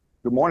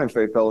Good morning,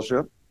 Faith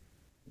Fellowship.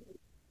 If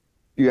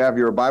you have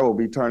your Bible,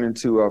 be turning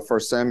to 1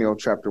 Samuel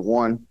chapter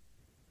 1.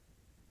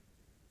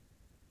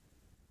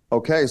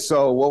 Okay,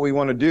 so what we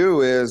want to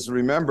do is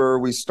remember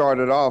we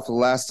started off the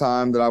last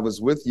time that I was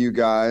with you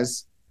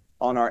guys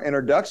on our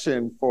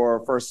introduction for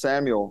 1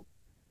 Samuel.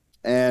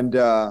 And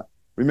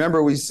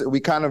remember,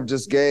 we kind of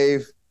just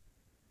gave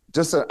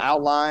just an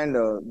outline,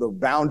 the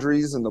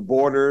boundaries and the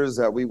borders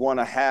that we want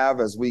to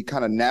have as we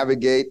kind of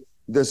navigate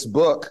this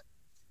book.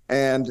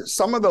 And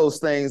some of those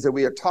things that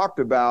we had talked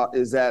about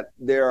is that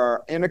there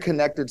are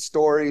interconnected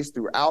stories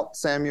throughout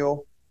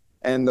Samuel.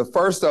 And the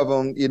first of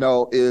them,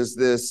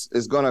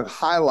 is going to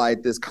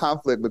highlight this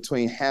conflict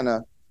between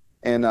Hannah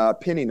and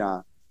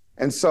Peninnah.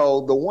 And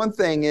so the one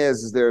thing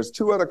is there's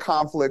two other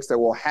conflicts that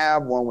we'll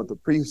have, one with the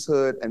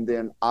priesthood and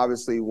then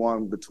obviously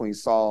one between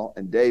Saul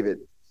and David.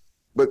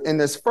 But in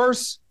this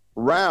first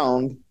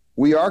round,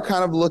 we are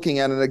kind of looking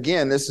at it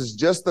again. This is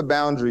just the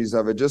boundaries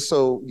of it, just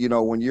so,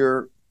 when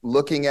you're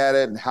looking at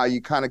it and how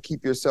you kind of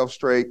keep yourself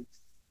straight,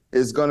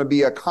 is going to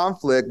be a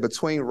conflict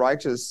between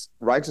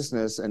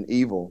righteousness and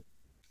evil.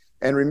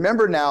 And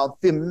remember now,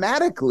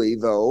 thematically,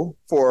 though,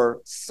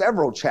 for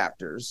several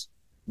chapters,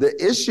 the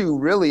issue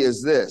really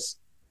is this.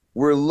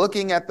 We're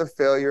looking at the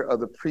failure of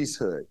the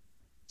priesthood.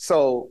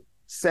 So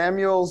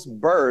Samuel's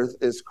birth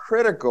is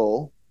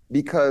critical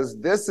because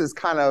this is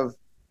kind of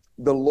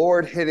the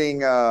Lord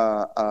hitting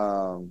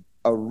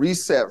a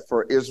reset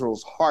for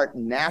Israel's heart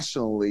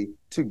nationally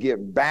to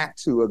get back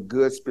to a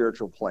good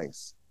spiritual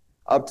place.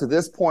 Up to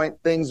this point,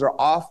 things are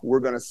off. We're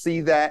going to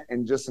see that,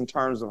 and just in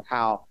terms of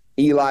how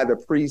Eli the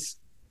priest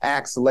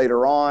acts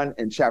later on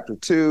in chapter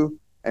 2,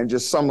 and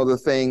just some of the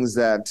things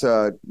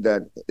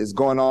that is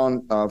going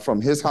on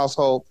from his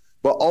household.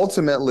 But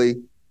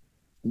ultimately,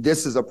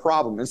 this is a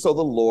problem. And so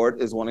the Lord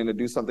is wanting to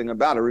do something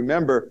about it.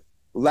 Remember,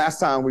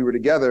 last time we were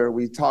together,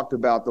 we talked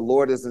about the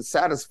Lord isn't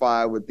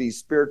satisfied with these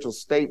spiritual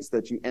states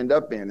that you end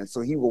up in. And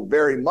so he will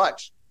very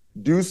much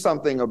do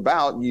something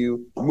about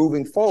you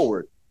moving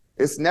forward.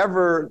 It's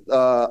never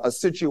a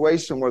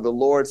situation where the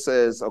Lord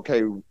says,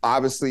 okay,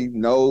 obviously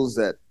knows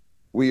that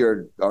we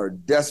are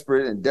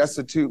desperate and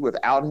destitute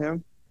without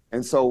him.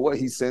 And so what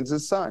he sends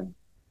his son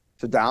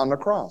to die on the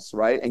cross,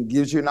 right? And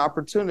gives you an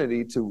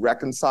opportunity to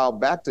reconcile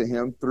back to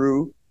him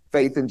through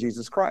faith in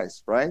Jesus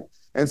Christ, right?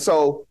 And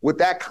so with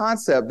that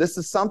concept, this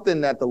is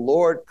something that the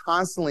Lord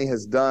constantly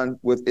has done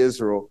with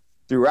Israel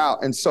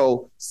throughout. And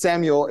so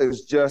Samuel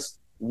is just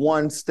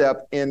one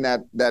step in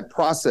that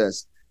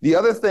process. The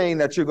other thing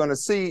that you're going to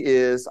see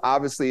is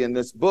obviously in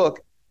this book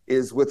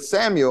is with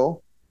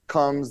Samuel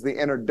comes the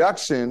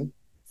introduction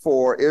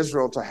for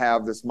Israel to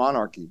have this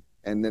monarchy.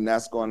 And then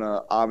that's going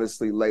to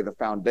obviously lay the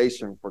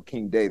foundation for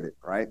King David,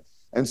 right?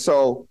 And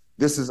so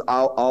this is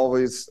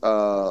always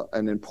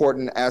an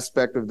important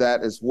aspect of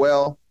that as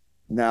well.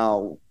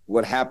 Now,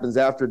 what happens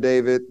after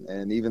David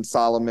and even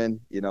Solomon,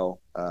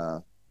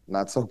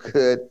 not so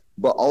good.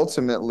 But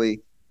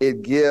ultimately,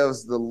 it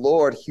gives the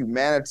Lord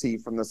humanity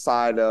from the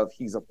side of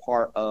he's a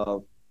part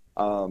of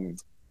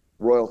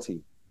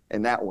royalty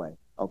in that way.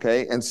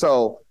 Okay. And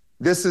so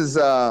this is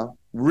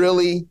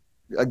really,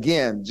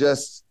 again,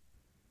 just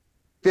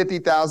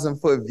 50,000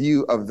 foot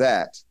view of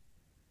that.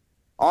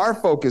 Our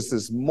focus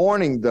this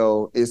morning,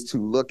 though, is to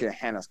look at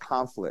Hannah's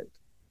conflict.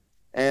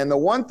 And the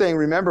one thing,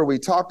 remember, we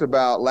talked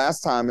about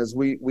last time is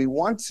we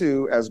want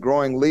to, as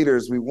growing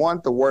leaders, we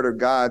want the word of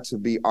God to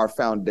be our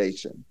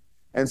foundation.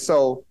 And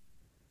so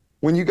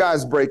when you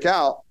guys break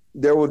out,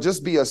 there will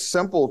just be a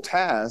simple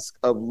task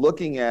of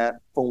looking at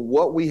from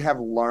what we have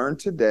learned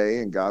today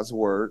in God's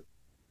word,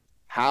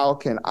 how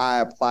can I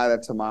apply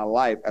that to my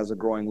life as a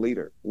growing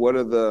leader? What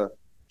are the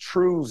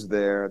truths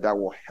there that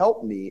will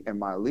help me in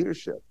my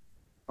leadership?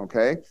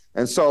 Okay.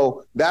 And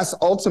so that's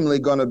ultimately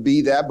going to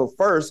be that. But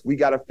first, we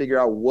got to figure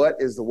out what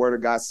is the word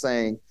of God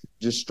saying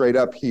just straight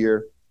up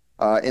here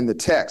in the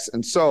text.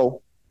 And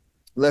so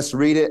let's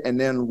read it and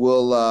then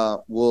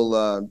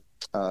we'll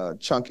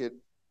chunk it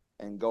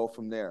and go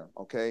from there.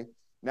 Okay.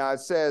 Now it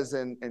says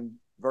in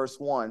verse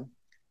 1,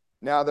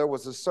 now there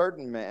was a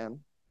certain man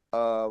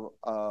of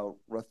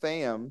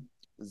Rathaim,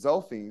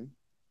 Zophim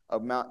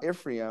of Mount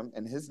Ephraim,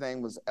 and his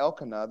name was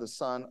Elkanah, the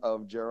son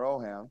of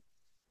Jeroham,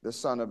 the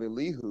son of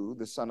Elihu,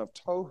 the son of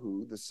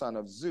Tohu, the son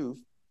of Zuph,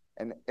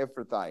 an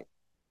Ephrathite.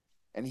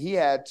 And he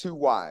had two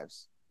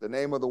wives. The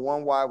name of the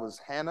one wife was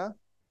Hannah.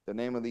 The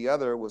name of the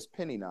other was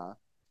Peninnah.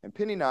 And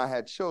Peninnah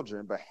had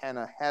children, but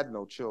Hannah had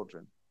no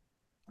children.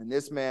 And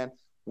this man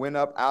went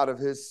up out of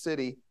his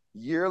city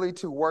yearly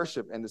to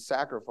worship and to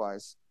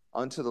sacrifice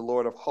unto the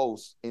Lord of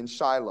hosts in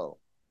Shiloh.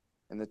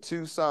 And the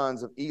two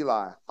sons of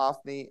Eli,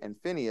 Hophni and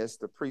Phinehas,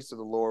 the priests of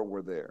the Lord,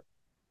 were there.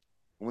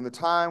 When the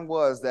time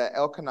was that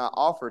Elkanah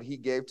offered, he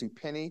gave to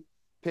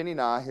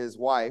Peninnah, his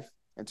wife,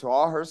 and to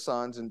all her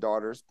sons and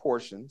daughters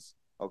portions.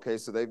 Okay,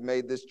 so they've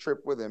made this trip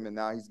with him, and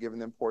now he's giving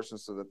them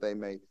portions so that they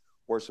may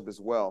worship as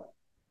well.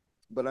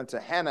 But unto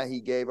Hannah he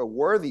gave a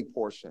worthy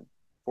portion,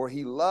 for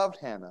he loved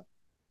Hannah,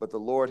 but the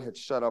Lord had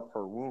shut up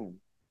her womb.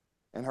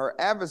 And her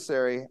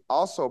adversary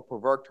also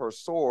provoked her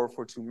sore,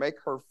 for to make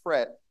her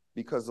fret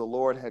because the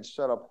Lord had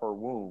shut up her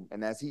womb.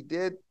 And as he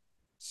did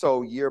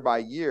so year by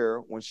year,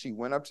 when she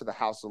went up to the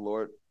house of the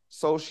Lord,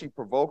 so she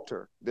provoked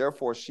her.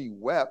 Therefore she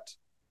wept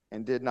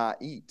and did not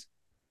eat.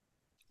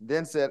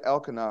 Then said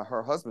Elkanah,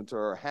 her husband, to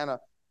her, Hannah,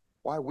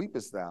 why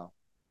weepest thou?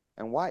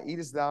 And why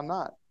eatest thou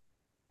not?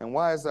 And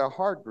why is thy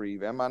heart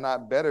grieved? Am I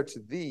not better to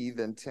thee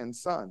than 10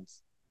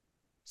 sons?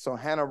 So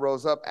Hannah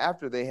rose up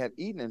after they had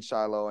eaten in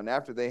Shiloh, and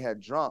after they had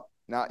drunk.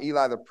 Now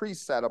Eli the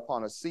priest sat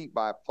upon a seat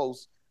by a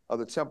post of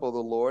the temple of the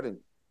Lord, and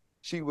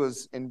she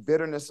was in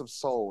bitterness of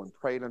soul, and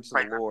prayed unto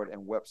the Lord,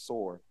 and wept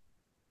sore.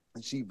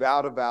 And she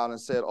vowed a vow and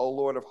said, O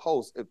Lord of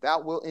hosts, if thou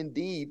wilt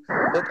indeed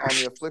look on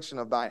the affliction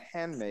of thine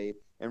handmaid,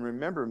 and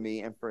remember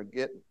me,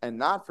 and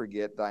not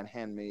forget thine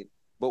handmaid,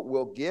 but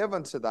will give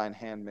unto thine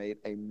handmaid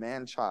a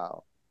man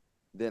child,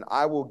 then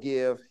I will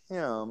give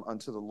him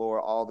unto the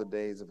Lord all the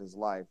days of his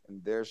life,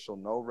 and there shall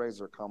no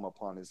razor come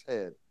upon his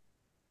head.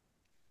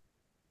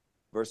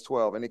 Verse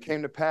 12, and it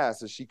came to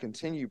pass, as she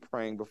continued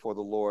praying before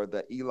the Lord,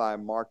 that Eli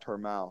marked her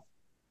mouth.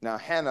 Now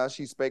Hannah,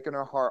 she spake in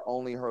her heart,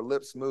 only her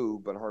lips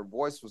moved, but her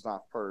voice was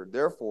not heard.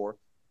 Therefore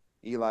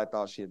Eli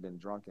thought she had been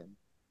drunken.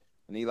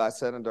 And Eli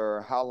said unto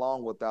her, how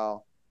long wilt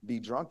thou be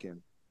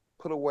drunken?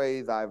 Put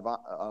away thy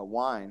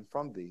wine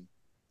from thee.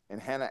 And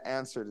Hannah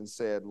answered and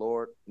said,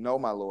 Lord, no,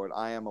 my Lord,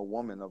 I am a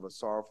woman of a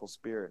sorrowful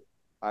spirit.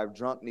 I have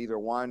drunk neither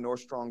wine nor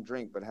strong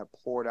drink, but have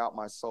poured out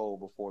my soul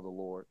before the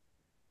Lord.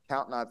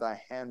 Count not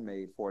thy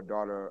handmaid for a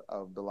daughter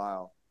of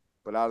Belial,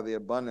 but out of the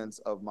abundance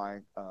of my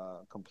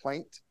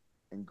complaint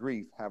and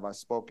grief have I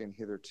spoken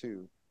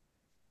hitherto.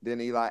 Then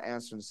Eli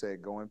answered and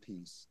said, go in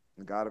peace.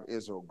 And God of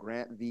Israel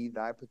grant thee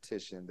thy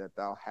petition that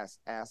thou hast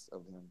asked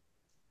of him.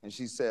 And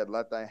she said,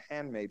 let thy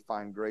handmaid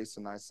find grace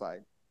in thy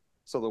sight.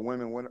 So the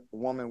woman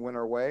went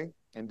her way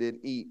and did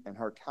eat, and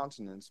her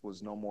countenance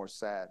was no more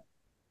sad.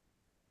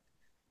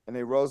 And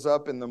they rose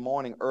up in the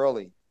morning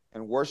early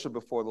and worshiped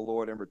before the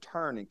Lord, and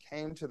returned and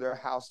came to their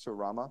house to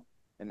Ramah.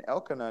 And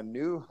Elkanah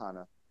knew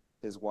Hannah,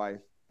 his wife,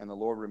 and the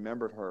Lord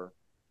remembered her.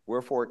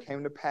 Wherefore it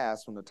came to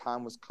pass, when the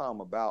time was come,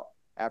 about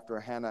after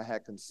Hannah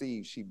had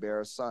conceived, she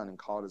bare a son, and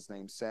called his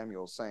name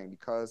Samuel, saying,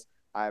 because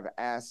I have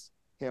asked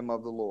him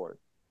of the Lord.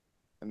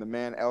 And the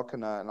man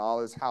Elkanah and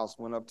all his house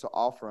went up to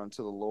offer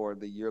unto the Lord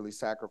the yearly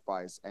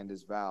sacrifice and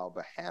his vow.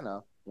 But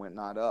Hannah went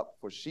not up,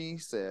 for she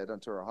said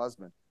unto her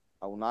husband,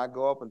 I will not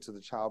go up until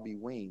the child be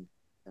weaned,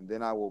 and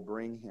then I will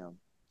bring him,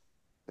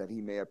 that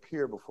he may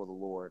appear before the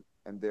Lord,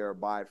 and there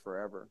abide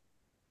forever.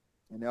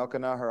 And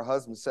Elkanah her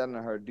husband said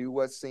unto her, do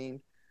what seemed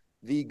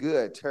thee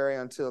good, tarry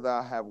until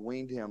thou have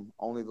weaned him,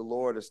 only the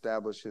Lord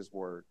establish his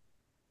word.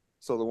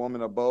 So the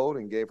woman abode,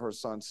 and gave her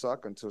son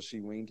suck until she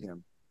weaned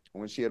him. And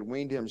when she had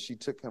weaned him, she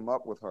took him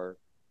up with her,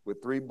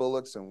 with 3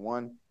 bullocks and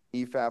 1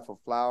 ephah of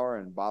flour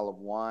and bottle of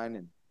wine,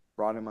 and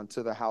brought him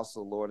unto the house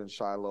of the Lord in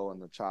Shiloh, and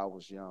the child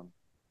was young.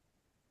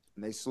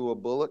 And they slew a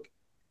bullock,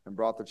 and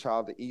brought the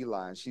child to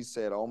Eli. And she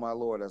said, O my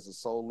Lord, as the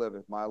soul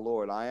liveth, my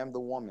Lord, I am the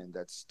woman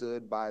that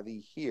stood by thee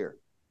here,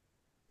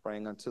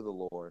 praying unto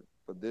the Lord.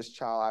 For this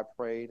child I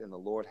prayed, and the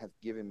Lord hath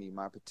given me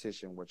my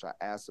petition, which I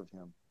asked of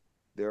him.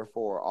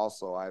 Therefore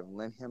also I have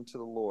lent him to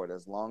the Lord.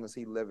 As long as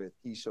he liveth,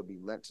 he shall be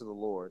lent to the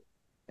Lord.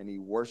 And he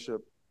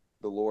worshiped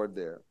the Lord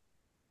there.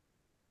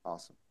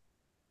 Awesome.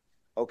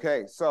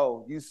 Okay,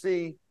 so you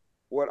see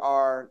what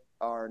our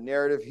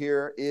narrative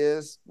here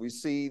is. We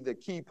see the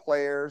key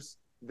players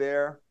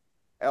there.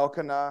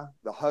 Elkanah,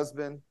 the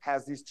husband,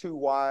 has these 2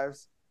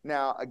 wives.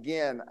 Now,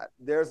 again,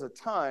 there's a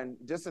ton,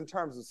 just in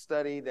terms of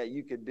study that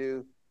you could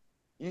do.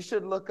 You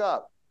should look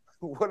up,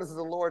 what does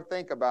the Lord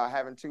think about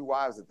having 2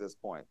 wives at this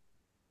point?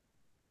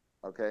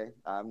 Okay,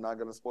 I'm not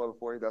going to spoil it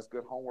for you. That's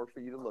good homework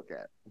for you to look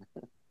at.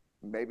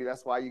 Maybe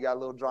that's why you got a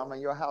little drama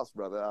in your house,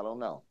 brother. I don't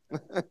know.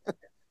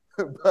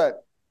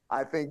 But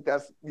I think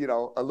that's,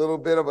 a little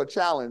bit of a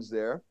challenge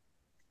there.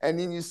 And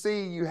then you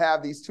see you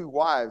have these 2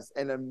 wives,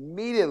 and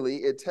immediately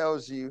it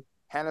tells you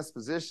Hannah's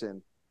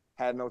position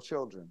had no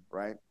children,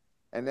 right?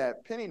 And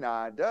that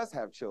Peninnah does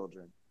have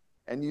children.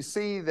 And you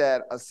see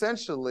that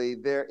essentially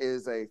there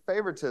is a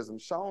favoritism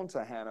shown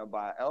to Hannah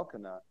by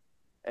Elkanah.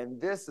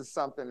 And this is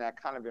something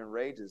that kind of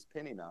enrages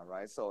Peninnah,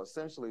 right? So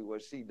essentially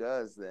what she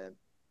does then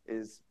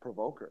is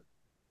provoke her,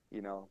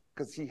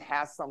 because he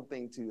has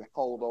something to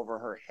hold over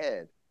her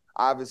head.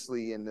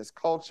 Obviously, in this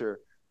culture,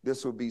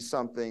 this would be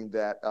something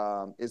that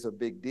is a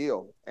big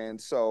deal. And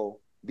so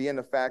being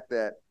the fact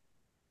that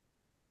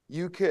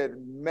you could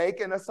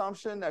make an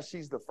assumption that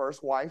she's the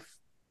first wife,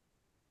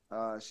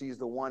 she's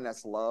the one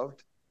that's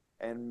loved,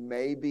 and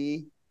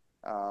maybe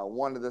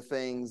one of the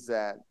things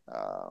that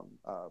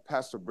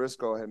Pastor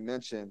Briscoe had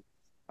mentioned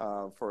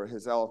for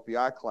his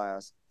LFBI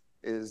class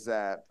is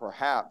that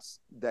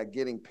perhaps that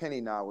getting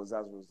Peninnah was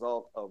as a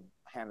result of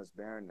Hannah's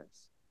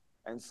barrenness.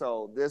 And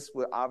so this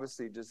would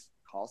obviously just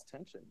cause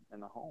tension in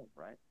the home,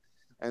 right?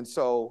 And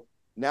so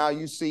now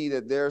you see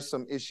that there's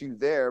some issue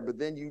there, but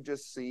then you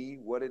just see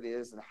what it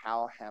is and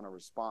how Hannah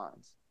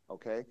responds,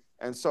 okay?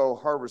 And so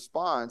her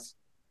response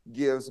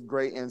gives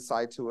great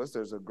insight to us.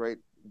 There's a great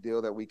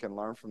deal that we can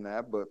learn from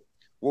that. But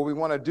what we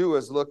want to do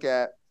is look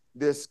at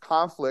this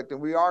conflict,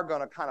 and we are going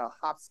to kind of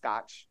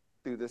hopscotch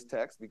through this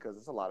text because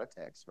it's a lot of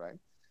text, right?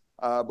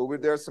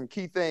 But there's some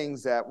key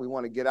things that we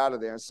want to get out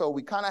of there. And so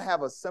we kind of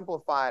have a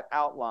simplified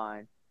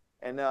outline.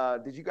 And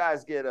did you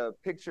guys get a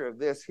picture of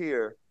this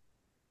here?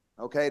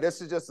 Okay,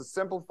 this is just a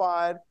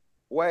simplified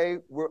way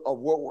of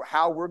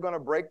how we're going to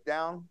break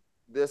down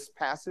this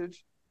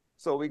passage.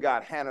 So we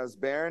got Hannah's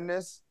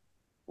barrenness.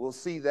 We'll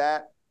see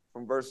that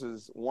from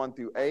verses 1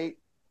 through 8.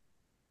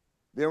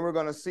 Then we're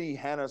going to see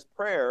Hannah's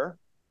prayer.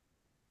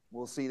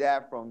 We'll see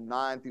that from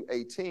 9 through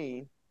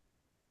 18.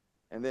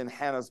 And then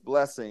Hannah's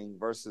blessing,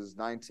 verses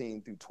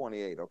 19 through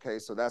 28. Okay,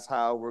 so that's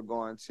how we're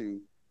going to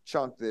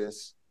chunk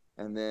this,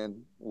 and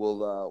then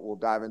we'll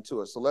dive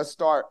into it. So let's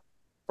start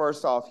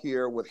first off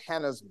here with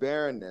Hannah's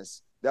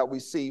barrenness that we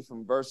see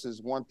from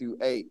verses 1 through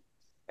 8.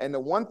 And the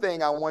one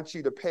thing I want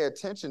you to pay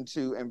attention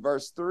to in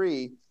verse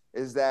 3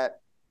 is that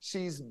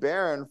she's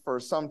barren for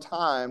some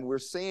time. We're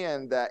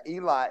seeing that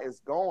Eli is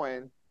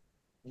going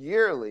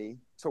yearly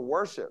to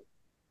worship.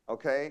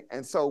 Okay,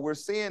 and so we're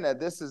seeing that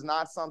this is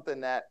not something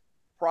that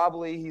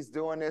probably he's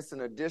doing this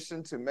in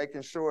addition to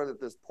making sure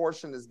that this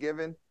portion is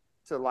given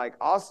to like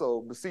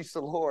also beseech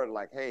the Lord,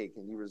 like, hey,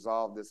 can you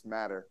resolve this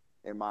matter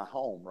in my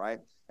home, right?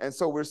 And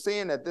so we're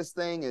seeing that this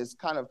thing is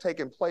kind of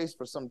taking place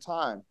for some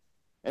time.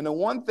 And the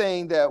one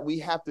thing that we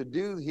have to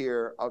do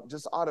here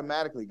just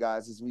automatically,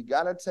 guys, is we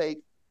got to take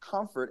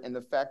comfort in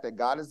the fact that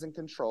God is in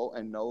control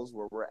and knows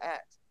where we're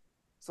at.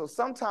 So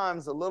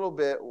sometimes a little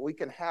bit we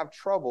can have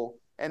trouble,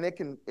 and it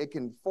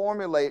can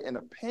formulate an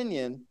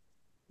opinion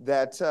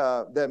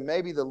that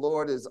maybe the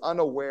Lord is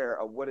unaware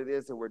of what it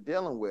is that we're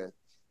dealing with.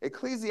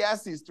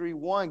 Ecclesiastes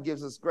 3:1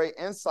 gives us great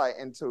insight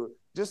into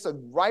just a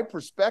right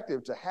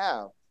perspective to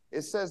have.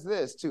 It says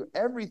this: to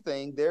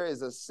everything there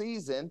is a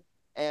season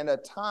and a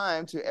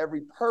time to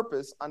every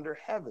purpose under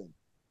heaven.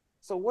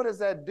 So what does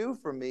that do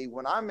for me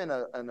when I'm in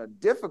a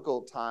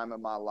difficult time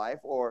in my life,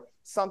 or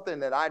something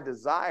that I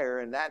desire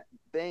and that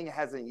thing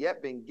hasn't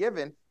yet been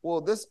given?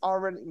 Well, this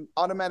already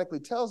automatically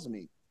tells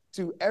me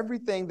to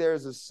everything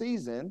there's a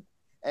season,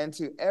 and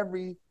to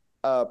every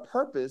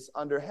purpose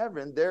under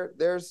heaven,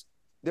 there's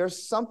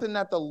something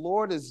that the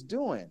Lord is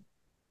doing.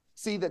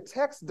 See, the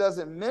text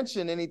doesn't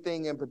mention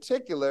anything in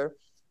particular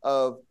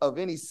of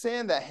any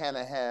sin that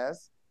Hannah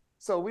has,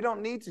 so we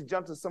don't need to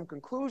jump to some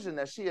conclusion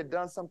that she had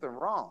done something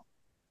wrong.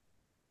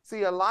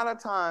 See, a lot of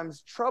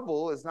times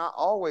trouble is not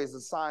always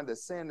a sign that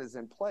sin is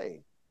in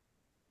play.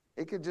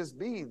 It could just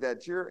be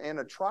that you're in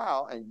a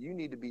trial and you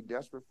need to be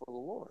desperate for the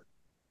Lord.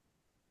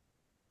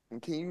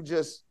 And can you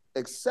just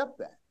accept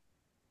that?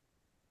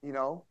 You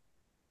know?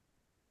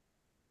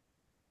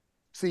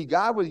 See,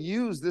 God would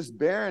use this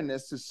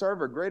barrenness to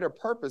serve a greater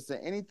purpose than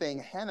anything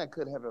Hannah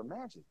could have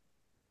imagined.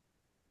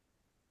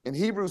 In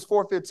Hebrews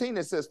 4:15,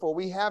 it says, "For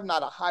we have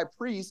not a high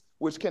priest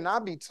which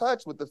cannot be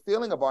touched with the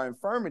feeling of our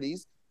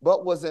infirmities,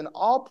 but was in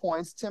all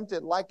points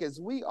tempted like as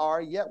we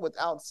are, yet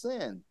without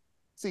sin."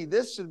 See,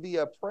 this should be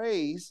a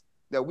praise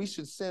that we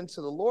should send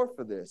to the Lord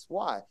for this.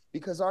 Why?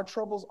 Because our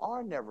troubles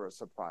are never a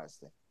surprise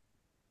thing.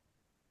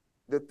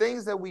 The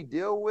things that we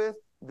deal with,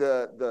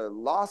 the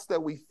loss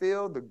that we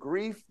feel, the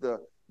grief,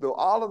 the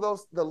all of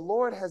those, the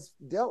Lord has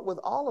dealt with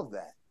all of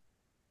that.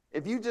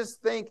 If you just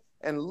think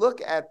and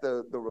look at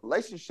the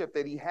relationship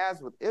that he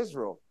has with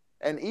Israel,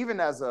 and even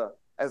as a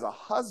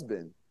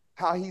husband,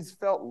 how he's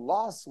felt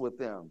lost with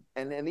them,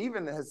 and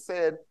even has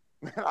said,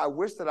 man, I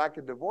wish that I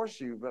could divorce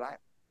you, but I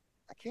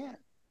can't.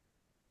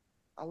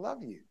 I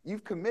love you.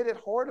 You've committed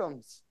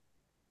whoredoms,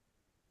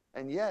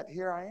 and yet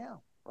here I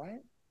am,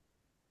 right?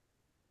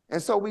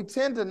 And so we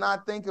tend to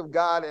not think of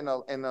God in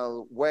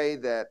a way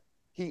that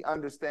he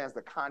understands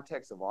the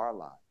context of our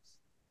lives.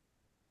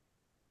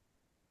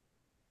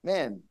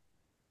 Man,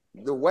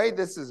 the way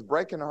this is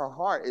breaking her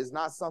heart is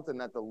not something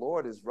that the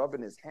Lord is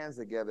rubbing his hands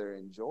together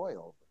in joy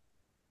over.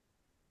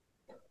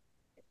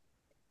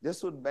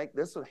 This would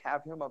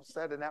have him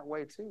upset in that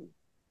way too.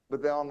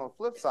 But then on the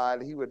flip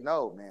side, he would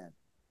know, man,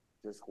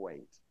 just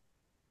wait.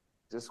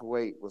 Just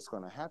wait what's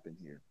going to happen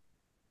here.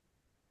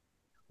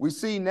 We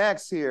see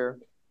next here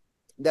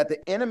that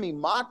the enemy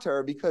mocked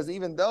her because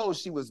even though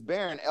she was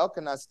barren,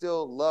 Elkanah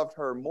still loved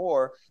her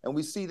more. And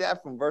we see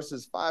that from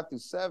verses 5 through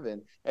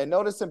 7. And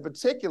notice in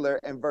particular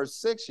in verse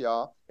 6,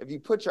 y'all, if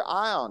you put your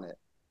eye on it,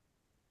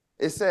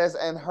 it says,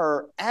 and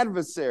her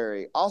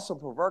adversary also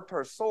provoked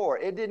her sore.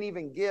 It didn't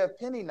even give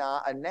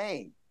Peninnah a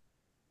name.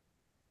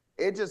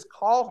 It just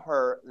called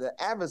her the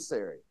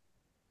adversary.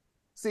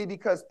 See,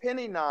 because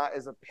Peninnah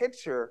is a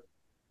picture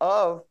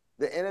of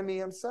the enemy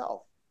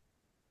himself.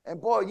 And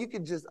boy, you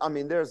could just,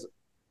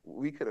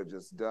 we could have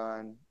just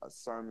done a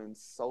sermon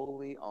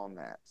solely on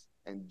that,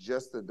 and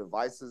just the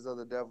devices of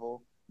the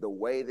devil, the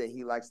way that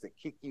he likes to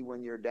kick you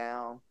when you're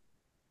down.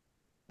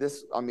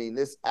 This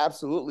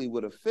absolutely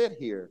would have fit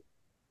here.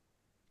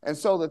 And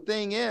so the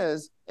thing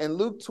is, in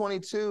Luke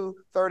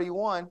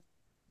 22:31,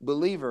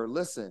 believer,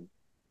 listen,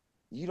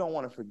 you don't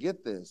want to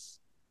forget this.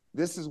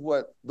 This is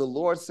what the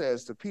Lord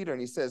says to Peter. And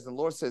he says, the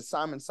Lord says,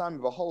 Simon,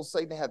 Simon, behold,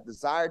 Satan hath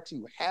desired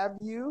to have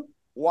you.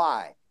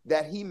 Why?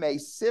 That he may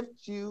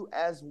sift you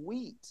as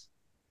wheat.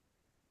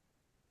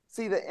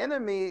 See, the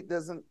enemy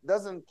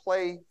doesn't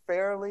play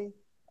fairly.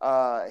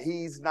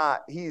 He's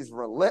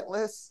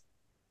relentless.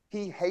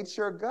 He hates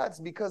your guts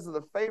because of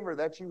the favor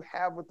that you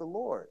have with the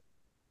Lord.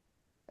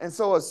 And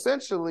so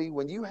essentially,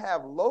 when you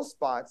have low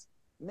spots,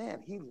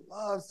 man, he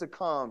loves to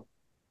come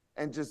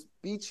and just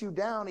beat you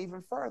down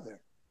even further.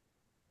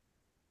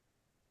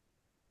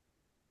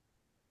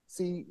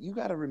 See, you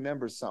got to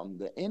remember something.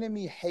 The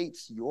enemy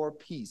hates your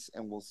peace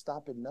and will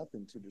stop at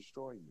nothing to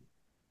destroy you.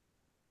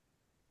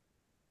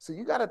 So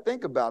you got to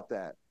think about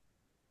that.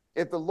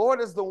 If the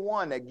Lord is the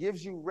one that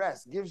gives you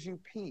rest, gives you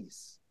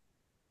peace,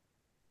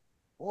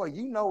 boy,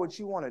 you know what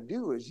you want to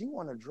do is you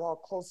want to draw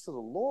close to the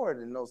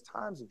Lord in those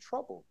times of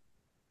trouble,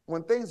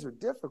 when things are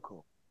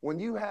difficult, when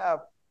you have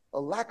a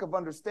lack of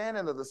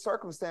understanding of the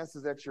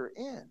circumstances that you're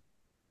in.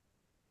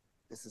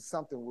 This is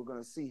something we're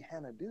going to see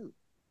Hannah do.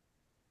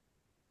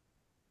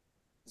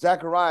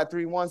 Zechariah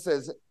 3:1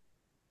 says,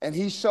 and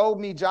he showed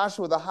me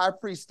Joshua the high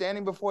priest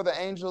standing before the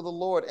angel of the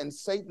Lord, and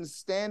Satan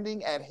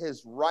standing at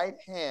his right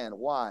hand.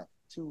 Why?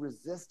 To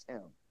resist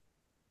him.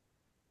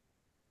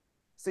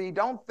 See,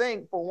 don't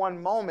think for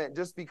one moment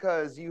just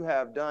because you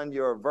have done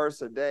your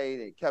verse a day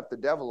and kept the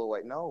devil away.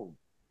 No.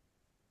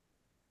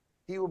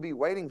 He will be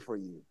waiting for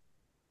you.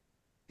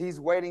 He's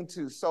waiting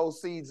to sow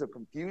seeds of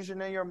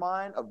confusion in your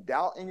mind, of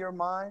doubt in your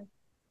mind.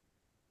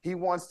 He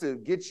wants to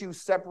get you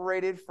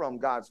separated from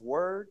God's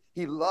word.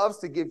 He loves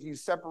to get you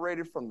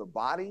separated from the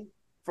body,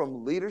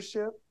 from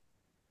leadership.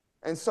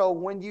 And so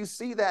when you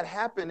see that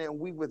happen and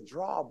we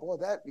withdraw, boy,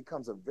 that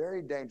becomes a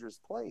very dangerous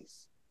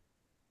place.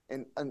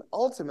 And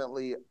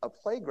ultimately a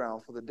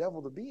playground for the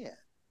devil to be in.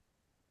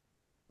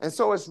 And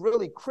so it's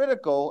really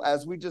critical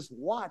as we just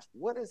watch,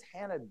 what is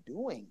Hannah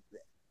doing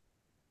then?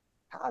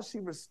 How is she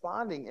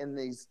responding in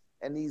these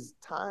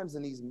times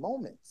and these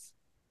moments?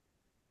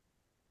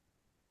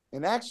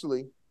 And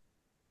actually,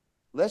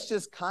 let's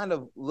just kind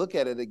of look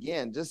at it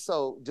again, just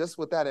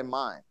with that in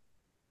mind.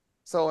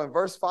 So in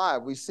verse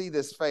 5, we see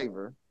this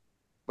favor,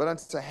 but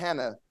unto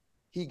Hannah,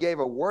 he gave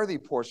a worthy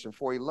portion,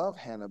 for he loved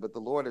Hannah, but the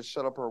Lord had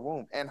shut up her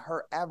womb. And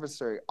her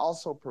adversary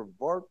also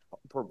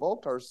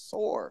provoked her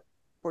sore,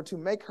 for to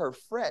make her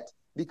fret,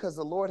 because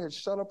the Lord had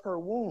shut up her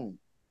womb.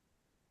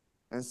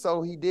 And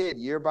so he did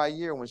year by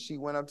year when she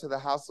went up to the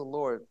house of the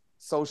Lord.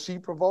 So she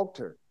provoked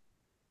her.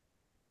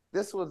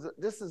 This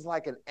is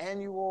like an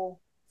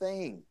annual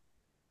thing.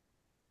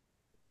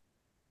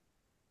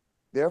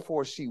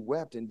 Therefore she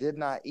wept and did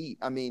not eat.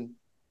 I mean,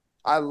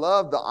 I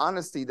love the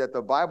honesty that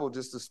the Bible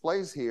just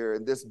displays here,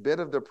 and this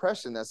bit of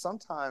depression, that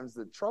sometimes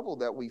the trouble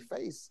that we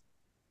face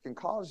can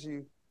cause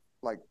you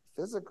like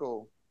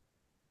physical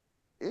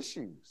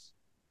issues,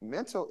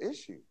 mental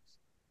issues.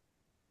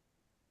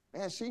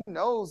 Man, she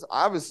knows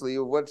obviously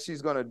what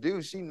she's going to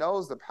do. She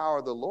knows the power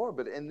of the Lord,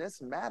 but in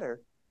this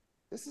matter,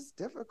 this is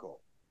difficult.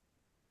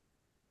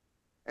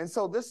 And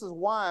so this is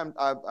why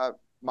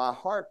my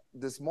heart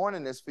this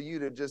morning is for you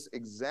to just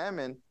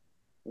examine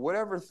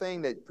whatever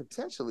thing that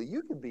potentially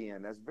you could be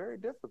in that's very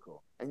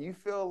difficult. And you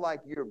feel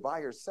like you're by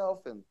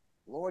yourself and,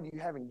 Lord, you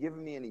haven't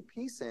given me any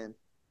peace in.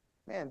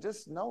 Man,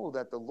 just know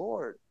that the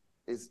Lord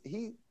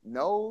he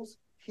knows,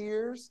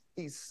 hears,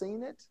 he's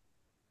seen it.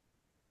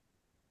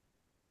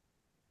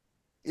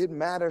 It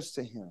matters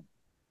to him.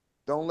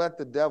 Don't let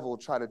the devil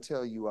try to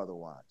tell you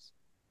otherwise.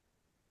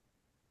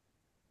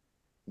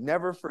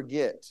 Never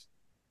forget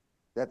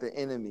that the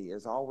enemy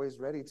is always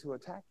ready to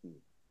attack you.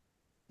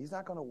 He's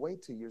not going to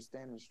wait till you're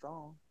standing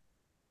strong.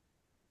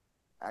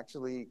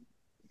 Actually,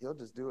 he'll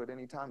just do it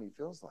anytime he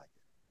feels like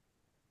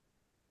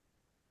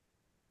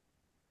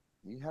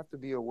it. You have to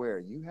be aware.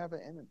 You have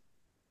an enemy.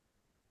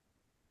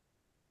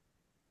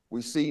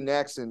 We see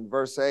next in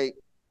verse 8,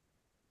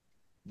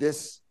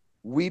 this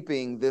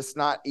weeping, this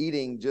not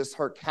eating, just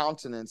her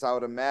countenance, I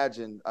would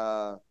imagine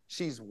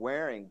she's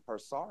wearing her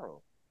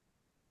sorrow.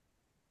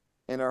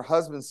 And her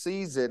husband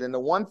sees it. And the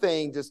one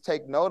thing just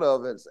take note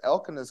of is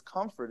Elkanah's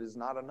comfort is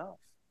not enough.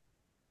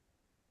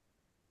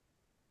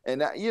 And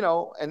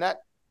that,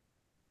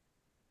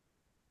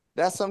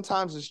 that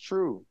sometimes is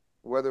true,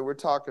 whether we're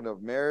talking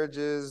of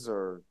marriages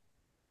or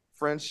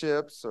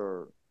friendships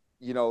or,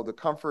 the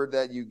comfort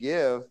that you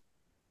give.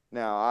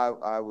 Now,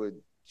 I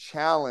would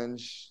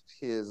challenge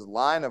his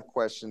line of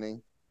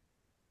questioning.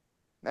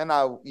 And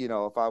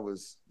if I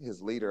was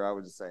his leader, I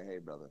would just say, hey,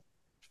 brother,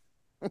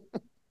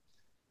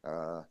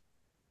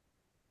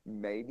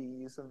 maybe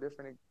use some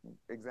different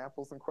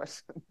examples and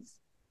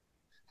questions.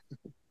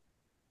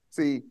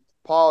 See,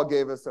 Paul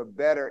gave us a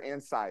better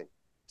insight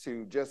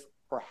to just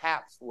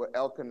perhaps what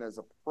Elkanah's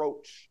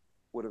approach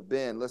would have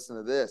been. Listen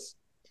to this.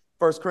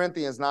 1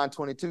 Corinthians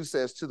 9:22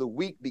 says, to the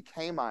weak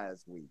became I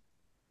as weak.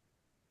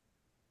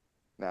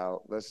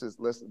 Now,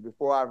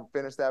 before I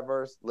finish that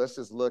verse, let's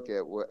just look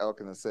at what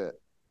Elkanah said.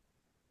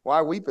 Why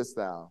weepest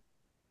thou?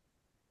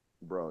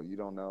 Bro, you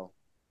don't know.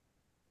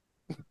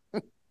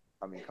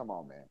 I mean, come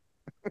on, man.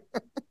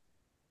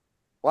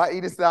 Why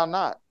eatest thou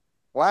not?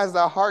 Why is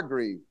thy heart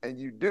grieved? And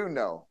you do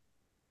know,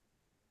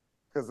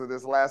 because of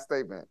this last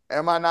statement.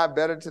 Am I not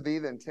better to thee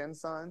than 10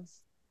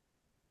 sons?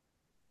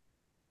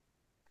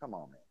 Come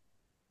on, man.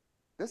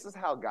 This is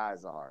how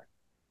guys are.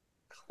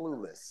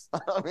 clueless.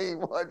 I mean,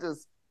 what,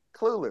 just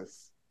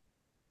clueless.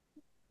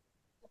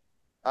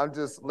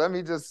 Let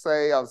me just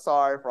say, I'm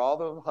sorry for all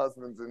the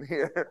husbands in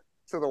here,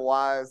 to the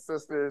wives,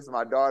 sisters,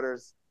 my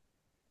daughters.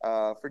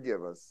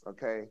 Forgive us,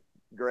 okay?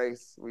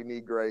 Grace, we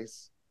need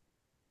grace.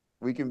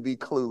 We can be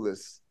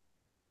clueless.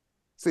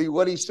 See,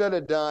 what he should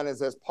have done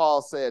is, as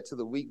Paul said, to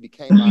the weak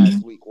became I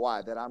as weak.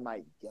 Why? That I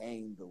might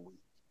gain the weak.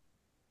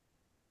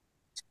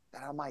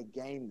 That I might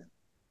gain them.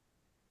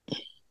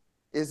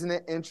 Isn't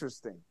it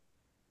interesting?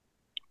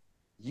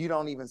 You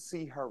don't even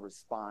see her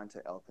respond to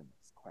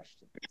Elkanah's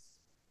questions.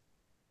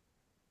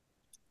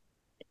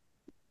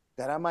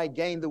 That I might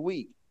gain the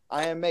weak.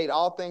 I am made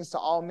all things to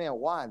all men.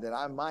 Why? That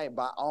I might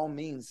by all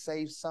means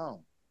save some.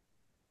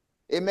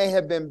 It may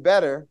have been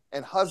better,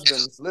 and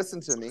husbands,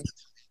 listen to me,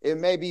 it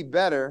may be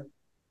better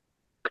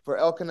for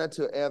Elkanah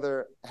to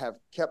either have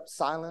kept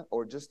silent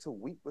or just to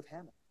weep with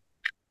Hannah.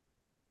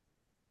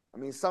 I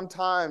mean,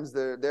 sometimes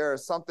there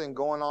is something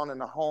going on in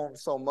the home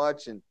so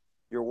much, and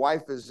your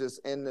wife is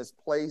just in this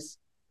place,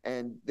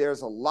 and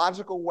there's a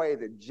logical way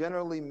that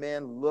generally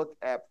men look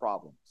at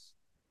problems.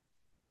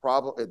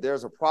 If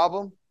there's a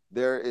problem,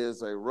 there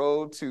is a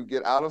road to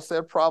get out of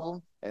said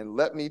problem, and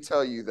let me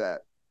tell you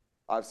that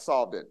I've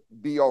solved it.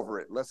 Be over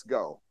it. Let's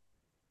go.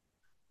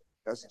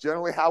 That's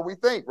generally how we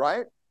think,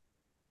 right?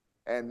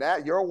 And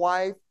that your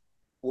wife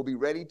will be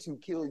ready to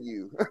kill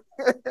you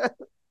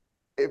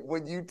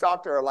when you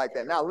talk to her like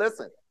that. Now,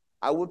 listen,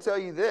 I will tell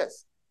you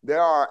this.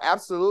 There are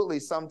absolutely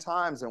some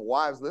times, and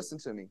wives, listen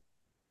to me.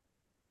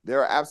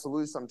 There are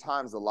absolutely some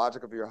times the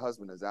logic of your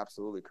husband is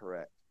absolutely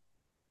correct.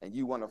 And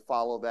you want to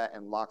follow that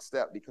in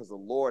lockstep because the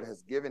Lord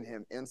has given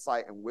him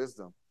insight and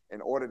wisdom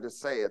in order to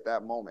say at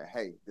that moment,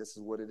 hey, this is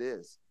what it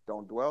is.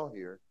 Don't dwell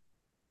here.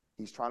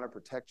 He's trying to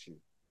protect you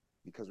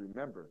because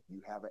remember,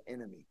 you have an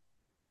enemy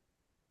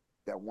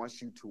that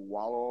wants you to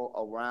wallow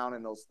around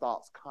in those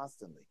thoughts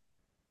constantly.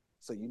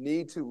 So you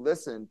need to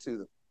listen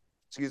to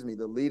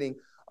the leading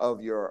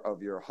of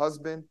your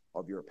husband,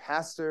 of your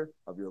pastor,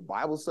 of your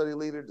Bible study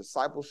leader,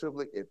 discipleship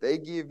leader. If they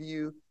give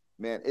you,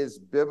 man, it's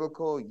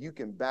biblical, you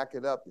can back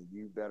it up, and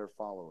you better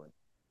follow it.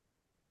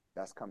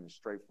 That's coming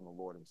straight from the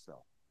Lord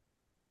himself.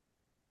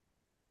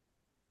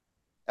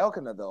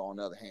 Elkanah, though, on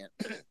the other hand,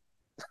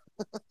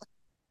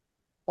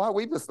 why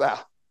weepest thou?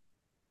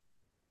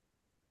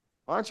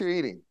 Why aren't you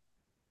eating?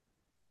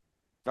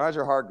 Why is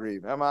your heart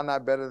grieved? Am I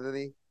not better than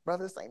thee?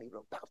 Brother, this ain't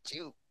even about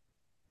you.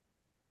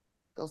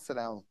 Go sit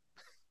down.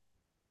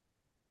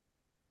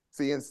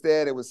 See,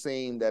 instead, it would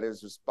seem that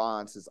his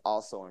response is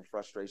also in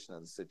frustration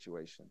of the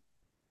situation.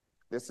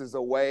 This is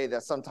a way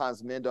that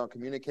sometimes men don't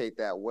communicate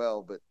that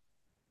well, but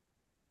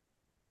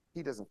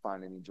he doesn't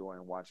find any joy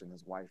in watching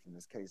his wife in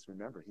this case.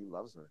 Remember, he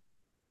loves her.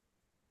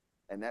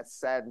 And that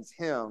saddens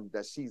him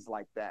that she's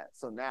like that.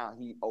 So now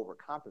he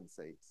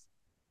overcompensates.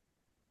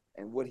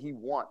 And what he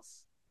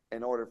wants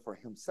in order for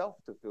himself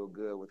to feel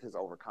good with his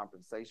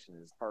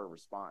overcompensation is her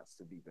response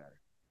to be better.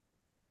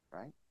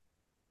 Right?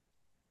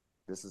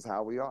 This is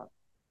how we are.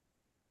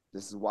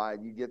 This is why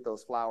you get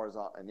those flowers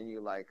off, and then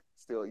you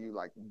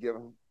give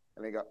them,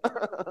 and they go,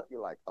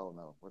 you're like, oh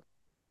no,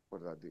 what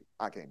did I do?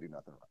 I can't do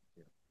nothing right.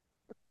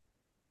 Yeah.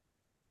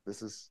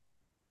 This is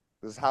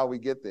how we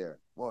get there.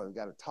 Boy, we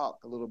got to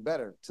talk a little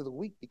better. To the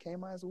weak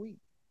became I as weak.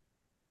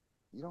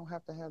 You don't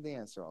have to have the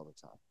answer all the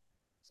time.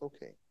 It's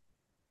okay.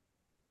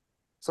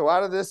 So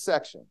out of this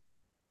section,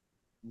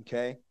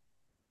 okay,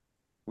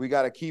 we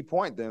got a key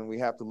point then we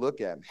have to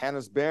look at.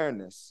 Hannah's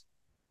barrenness.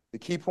 The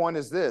key point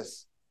is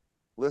this.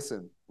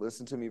 Listen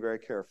to me very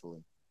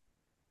carefully.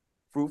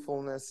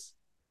 Fruitfulness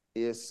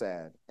is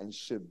sad and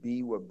should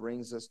be what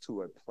brings us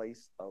to a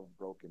place of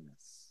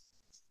brokenness.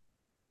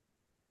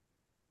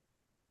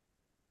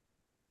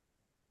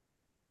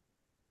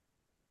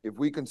 If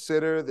we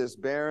consider this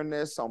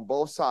barrenness on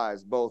both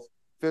sides, both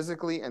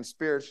physically and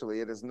spiritually,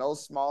 it is no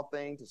small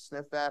thing to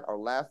sniff at or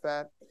laugh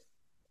at.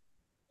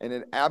 And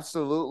it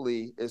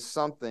absolutely is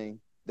something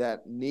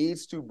that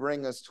needs to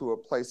bring us to a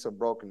place of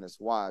brokenness.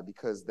 Why?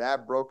 Because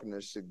that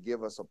brokenness should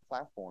give us a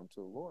platform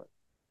to the Lord.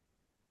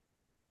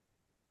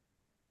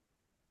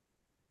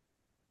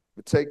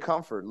 But take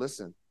comfort.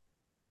 Listen,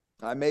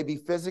 I may be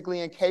physically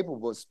incapable,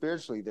 but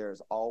spiritually there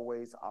is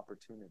always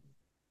opportunity.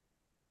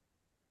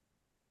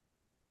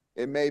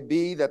 It may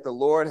be that the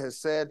Lord has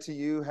said to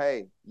you,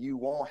 hey, you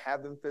won't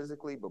have them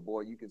physically, but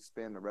boy, you can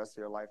spend the rest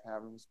of your life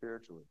having them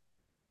spiritually.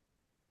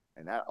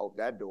 And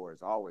that door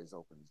is always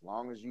open. As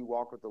long as you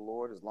walk with the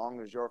Lord, as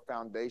long as your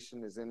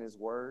foundation is in his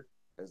word,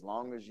 as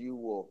long as you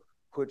will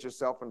put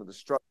yourself into the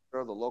structure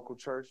of the local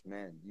church,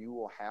 man, you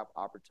will have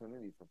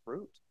opportunity for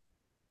fruit.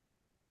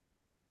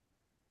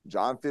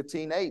 John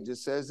 15:8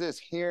 just says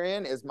this,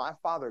 herein is my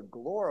Father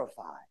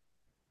glorified,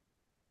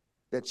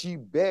 that ye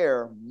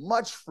bear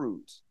much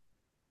fruit,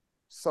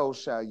 so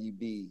shall ye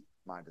be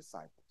my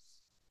disciples.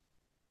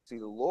 See,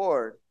 the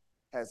Lord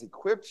has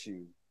equipped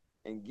you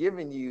and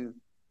given you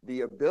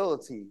the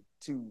ability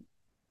to,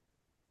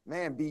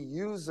 man, be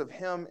used of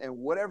him in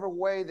whatever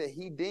way that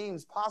he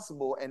deems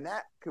possible, and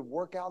that could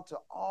work out to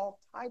all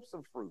types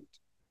of fruit.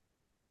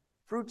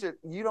 fruit that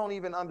you don't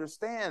even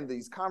understand.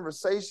 These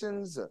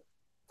conversations,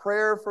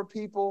 prayer for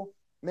people,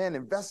 man,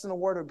 invest in the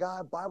word of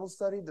God, Bible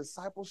study,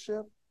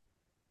 discipleship,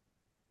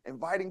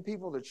 inviting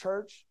people to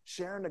church,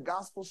 sharing the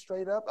gospel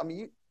straight up. I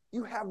mean,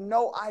 you have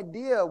no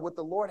idea what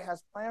the Lord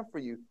has planned for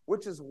you,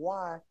 which is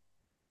why,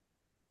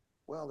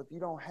 well, if you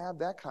don't have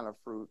that kind of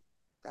fruit,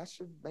 that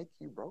should make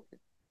you broken.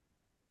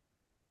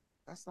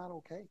 That's not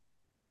okay.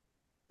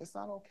 It's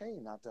not okay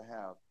not to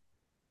have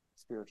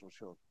spiritual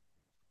children.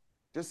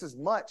 Just as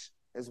much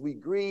as we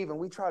grieve and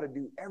we try to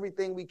do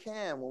everything we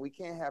can when we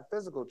can't have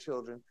physical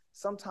children,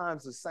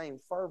 sometimes the same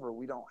fervor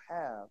we don't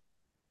have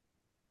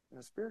in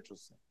a spiritual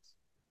sense.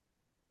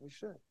 We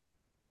should.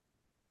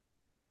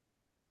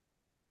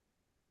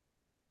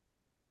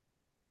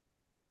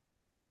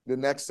 The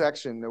next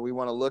section that we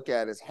want to look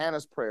at is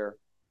Hannah's prayer.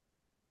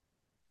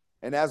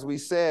 And as we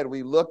said,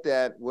 we looked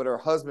at what her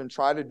husband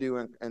tried to do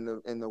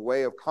in the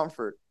way of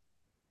comfort.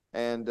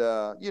 And,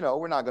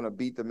 we're not going to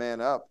beat the man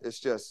up. It's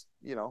just,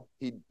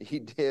 he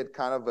did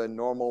kind of a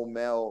normal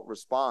male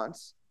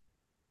response.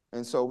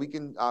 And so we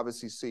can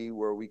obviously see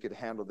where we could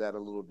handle that a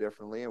little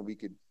differently and we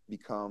could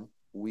become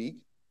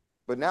weak.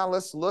 But now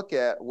let's look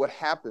at what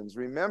happens.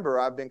 Remember,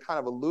 I've been kind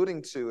of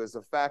alluding to is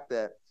the fact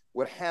that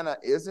what Hannah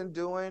isn't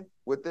doing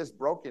with this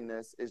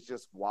brokenness is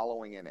just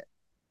wallowing in it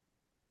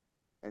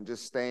and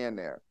just staying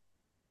there.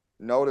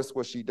 Notice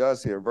what she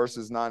does here,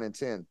 verses 9 and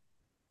 10.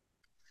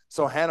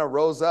 So Hannah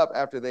rose up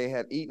after they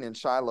had eaten in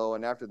Shiloh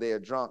and after they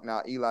had drunk.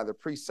 Now Eli the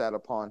priest sat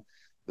upon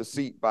the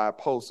seat by a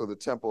post of the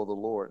temple of the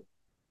Lord.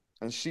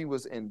 And she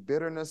was in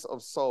bitterness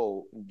of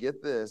soul,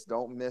 get this,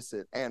 don't miss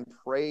it, and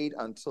prayed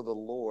unto the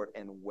Lord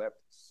and wept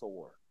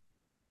sore.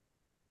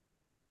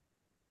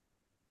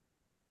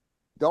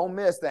 Don't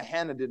miss that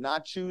Hannah did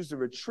not choose to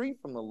retreat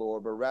from the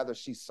Lord, but rather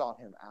she sought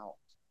him out.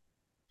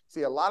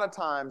 See, a lot of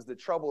times the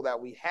trouble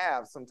that we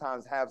have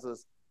sometimes has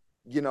us,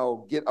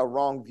 get a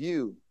wrong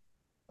view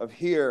of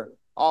here.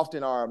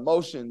 Often our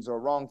emotions or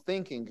wrong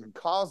thinking can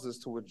cause us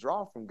to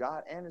withdraw from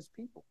God and his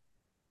people.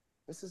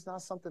 This is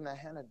not something that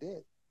Hannah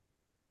did.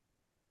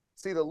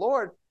 See, the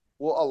Lord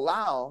will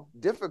allow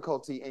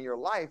difficulty in your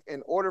life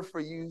in order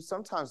for you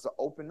sometimes to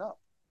open up.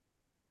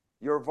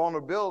 Your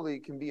vulnerability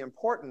can be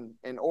important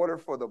in order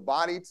for the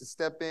body to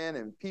step in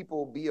and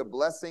people be a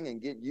blessing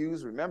and get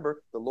used.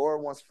 Remember, the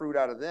Lord wants fruit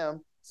out of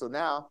them. So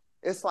now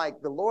it's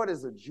like the Lord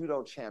is a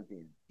judo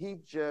champion. He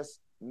just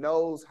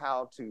knows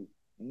how to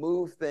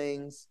move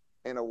things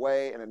in a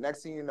way. And the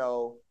next thing you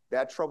know,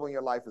 that trouble in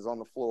your life is on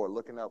the floor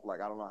looking up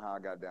like, I don't know how I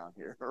got down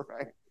here,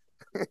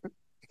 right?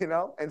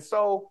 And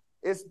so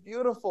it's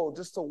beautiful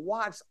just to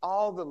watch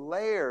all the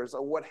layers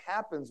of what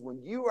happens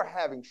when you are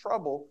having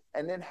trouble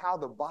and then how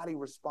the body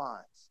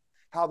responds,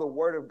 how the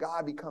word of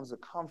God becomes a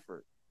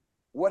comfort,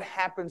 what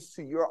happens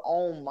to your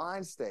own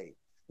mind state,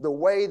 the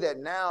way that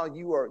now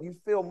you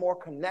feel more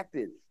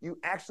connected. You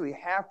actually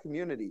have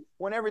community.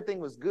 When everything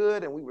was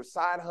good and we were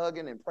side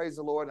hugging and praise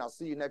the Lord and I'll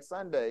see you next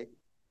Sunday,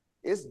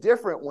 it's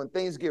different when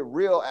things get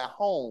real at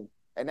home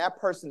and that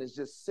person is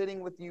just sitting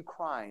with you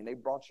crying. They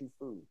brought you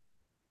food.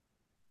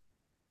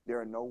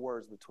 There are no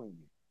words between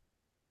you.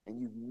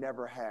 And you've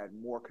never had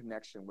more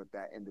connection with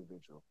that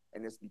individual.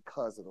 And it's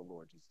because of the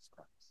Lord Jesus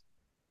Christ.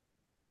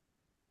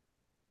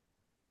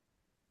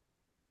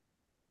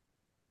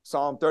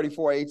 Psalm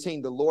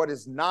 34:18, the Lord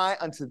is nigh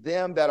unto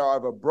them that are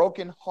of a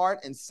broken heart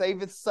and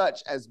saveth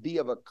such as be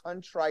of a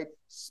contrite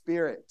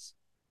spirit.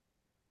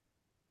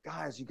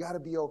 Guys, you got to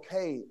be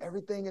okay.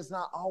 Everything is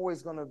not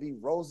always going to be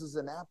roses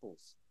and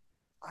apples.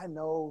 I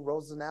know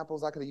roses and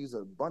apples. I could use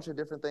a bunch of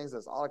different things.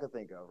 That's all I could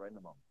think of right in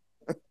the moment.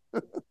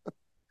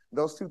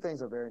 Those two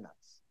things are very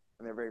nice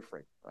and they're very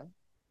fragrant, right?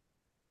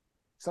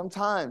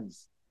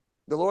 Sometimes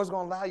the Lord's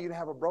going to allow you to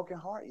have a broken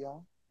heart,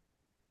 y'all.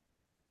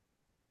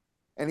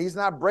 And he's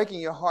not breaking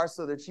your heart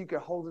so that you can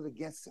hold it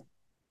against him.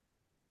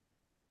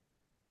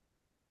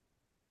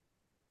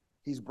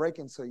 He's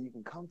breaking so you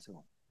can come to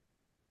him.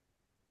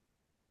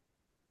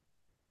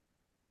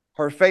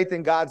 Her faith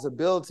in God's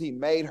ability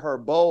made her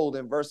bold.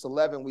 In verse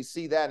 11, we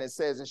see that. And it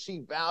says, and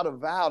she vowed a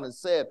vow and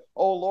said,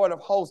 O Lord of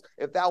hosts,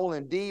 if thou will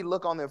indeed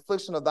look on the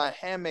affliction of thy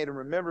handmaid and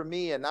remember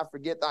me and not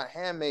forget thy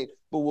handmaid,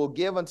 but will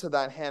give unto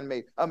thine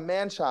handmaid a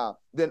man-child,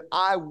 then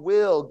I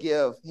will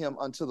give him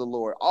unto the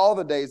Lord all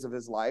the days of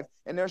his life,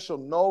 and there shall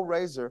no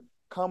razor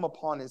come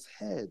upon his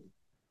head.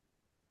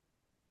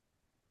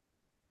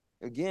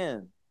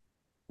 Again,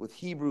 with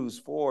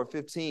Hebrews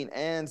 4:15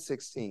 and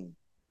 16.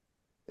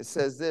 It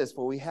says this,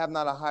 for we have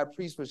not a high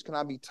priest which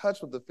cannot be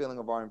touched with the feeling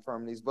of our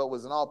infirmities, but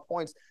was in all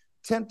points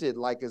tempted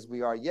like as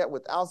we are, yet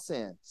without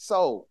sin.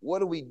 So what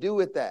do we do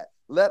with that?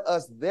 Let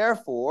us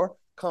therefore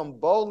come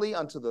boldly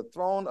unto the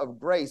throne of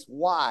grace.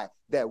 Why?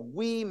 That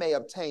we may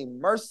obtain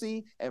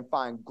mercy and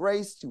find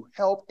grace to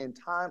help in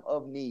time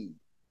of need.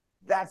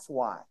 That's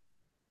why.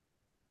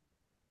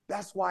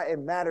 That's why it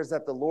matters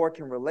that the Lord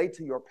can relate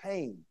to your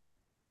pain.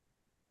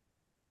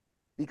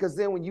 Because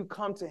then when you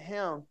come to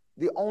him,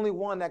 the only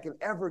one that can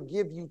ever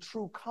give you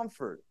true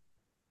comfort.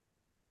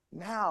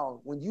 Now,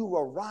 when you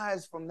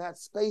arise from that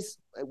space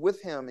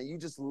with him and you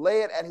just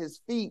lay it at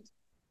his feet,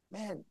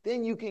 man,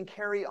 then you can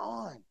carry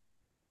on.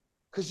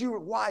 Because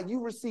why? You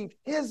received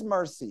his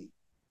mercy,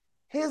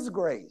 his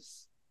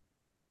grace.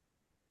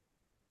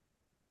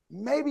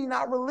 Maybe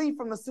not relief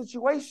from the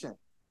situation,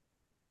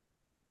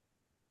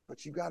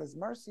 but you got his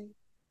mercy.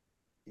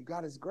 You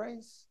got his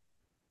grace.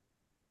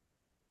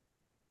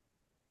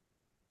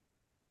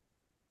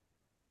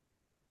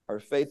 Her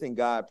faith in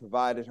God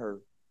provided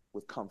her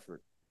with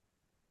comfort.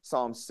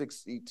 Psalm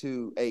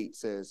 62:8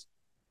 says,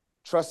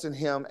 trust in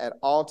him at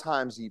all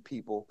times, ye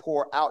people.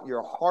 Pour out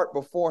your heart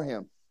before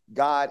him.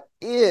 God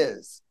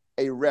is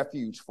a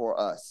refuge for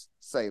us.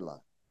 Selah.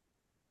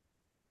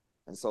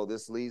 And so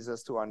this leads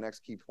us to our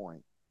next key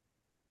point.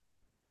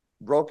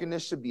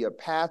 Brokenness should be a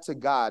path to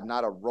God,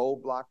 not a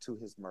roadblock to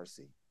his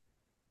mercy.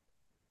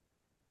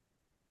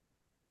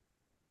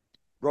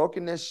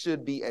 Brokenness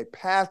should be a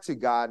path to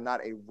God,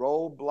 not a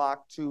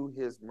roadblock to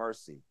his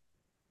mercy.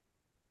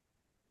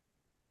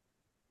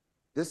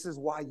 This is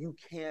why you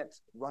can't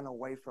run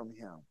away from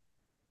him.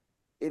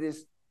 It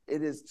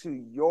is to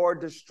your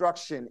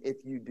destruction if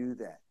you do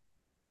that.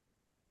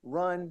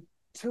 Run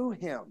to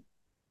him,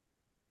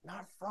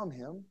 not from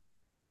him,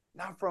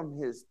 not from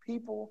his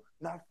people,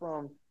 not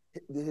from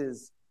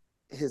his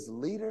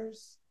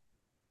leaders.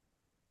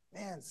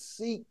 Man,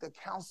 seek the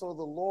counsel of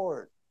the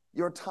Lord.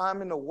 Your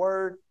time in the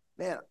word,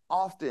 man,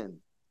 often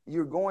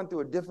you're going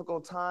through a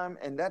difficult time,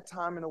 and that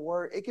time in the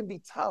word, it can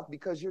be tough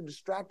because you're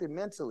distracted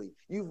mentally.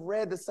 You've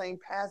read the same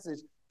passage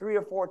 3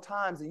 or 4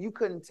 times, and you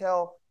couldn't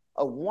tell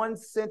a one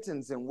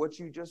sentence in what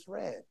you just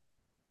read.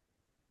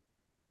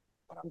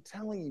 But I'm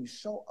telling you,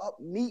 show up,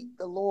 meet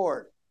the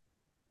Lord.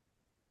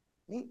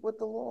 Meet with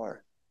the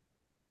Lord.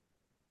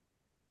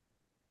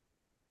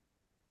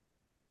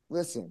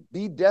 Listen,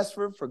 be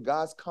desperate for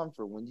God's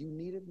comfort when you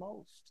need it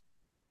most.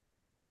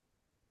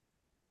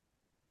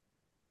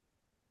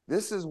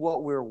 This is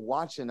what we're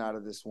watching out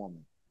of this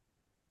woman.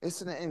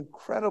 It's an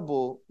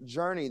incredible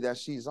journey that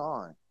she's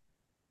on.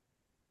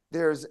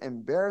 There's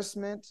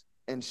embarrassment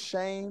and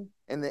shame,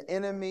 and the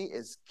enemy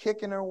is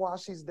kicking her while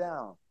she's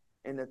down.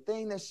 And the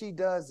thing that she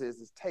does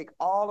is take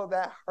all of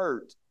that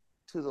hurt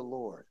to the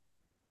Lord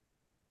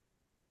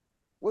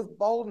with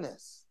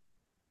boldness.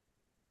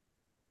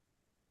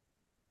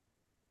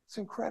 It's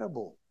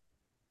incredible.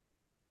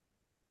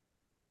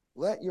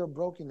 Let your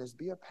brokenness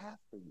be a path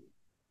for you.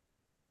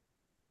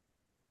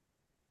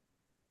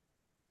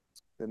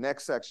 The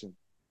next section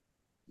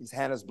is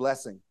Hannah's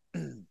blessing.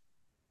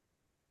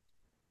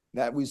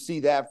 That we see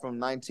that from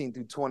 19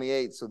 through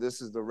 28. So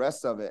this is the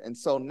rest of it. And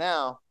so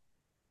now,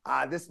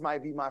 this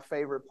might be my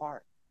favorite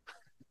part.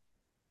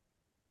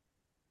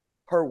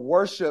 Her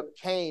worship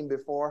came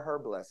before her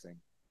blessing.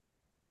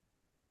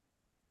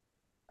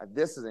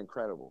 This is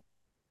incredible.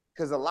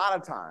 Because a lot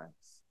of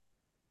times,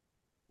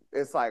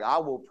 it's like, I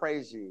will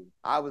praise you.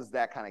 I was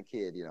that kind of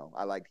kid, you know.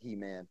 I liked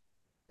He-Man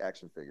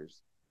action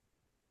figures.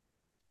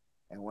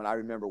 And when I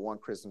remember one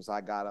Christmas,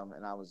 I got them,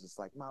 and I was just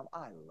like, Mom,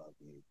 I love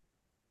you.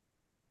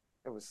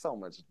 It was so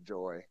much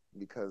joy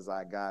because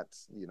I got,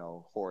 you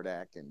know,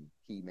 Hordak and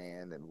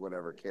He-Man and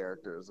whatever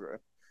characters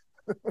were,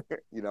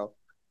 you know,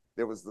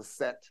 there was the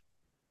set.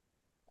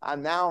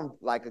 Now I'm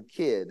like a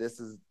kid. This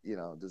is, you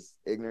know, just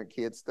ignorant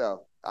kid stuff.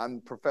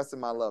 I'm professing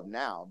my love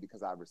now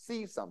because I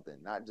received something,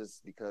 not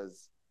just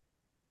because,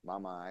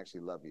 Mama, I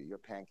actually love you. Your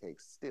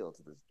pancakes still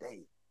to this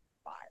day,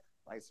 fire,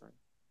 glycerin,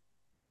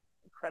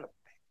 incredible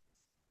pancakes.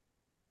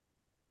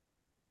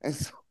 And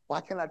so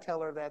why can't I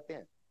tell her that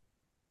then?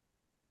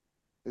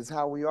 It's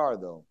how we are,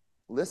 though.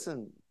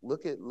 Listen,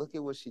 look at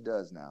what she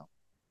does now.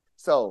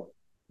 So,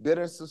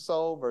 bitterness of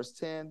soul, verse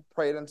 10,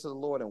 prayed unto the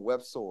Lord and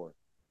wept sore.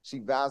 She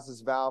vows this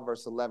vow,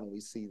 verse 11,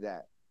 we see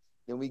that.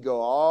 Then we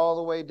go all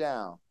the way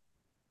down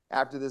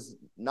after this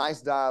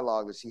nice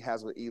dialogue that she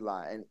has with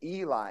Eli. And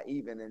Eli,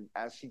 even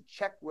as she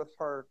checked with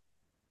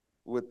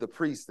the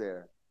priest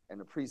there, and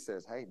the priest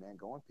says, hey, man,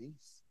 go in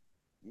peace.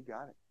 You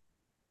got it.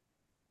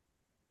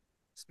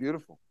 It's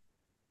beautiful.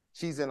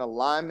 She's in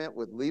alignment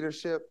with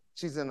leadership.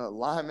 She's in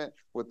alignment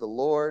with the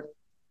Lord.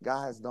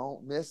 Guys,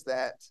 don't miss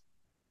that.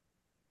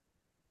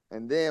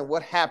 And then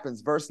what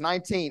happens? Verse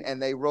 19,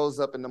 and they rose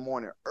up in the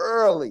morning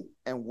early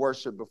and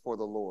worshiped before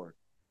the Lord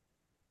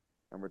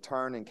and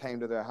returned and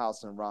came to their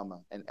house in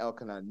Ramah. And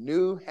Elkanah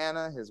knew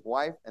Hannah, his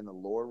wife, and the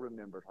Lord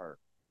remembered her.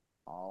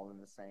 All in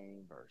the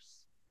same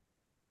verse.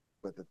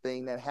 But the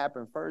thing that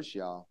happened first,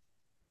 y'all,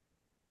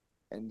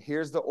 and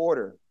here's the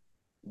order.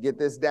 Get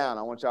this down.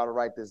 I want y'all to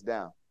write this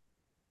down.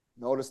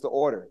 Notice the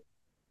order.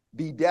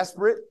 Be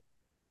desperate.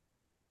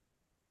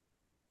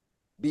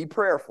 Be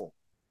prayerful.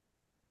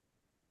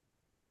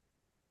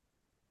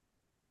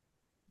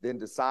 Then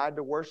decide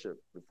to worship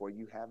before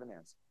you have an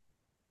answer.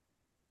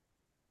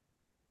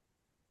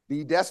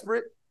 Be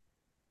desperate.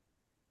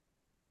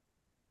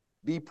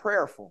 Be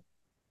prayerful.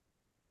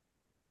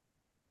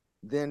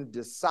 Then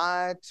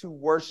decide to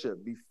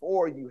worship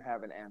before you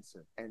have an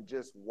answer. And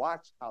just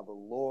watch how the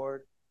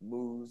Lord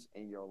moves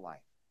in your life.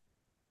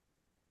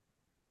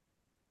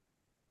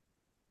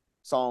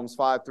 Psalms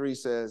 5:3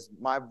 says,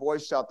 my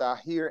voice shalt thou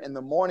hear in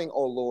the morning,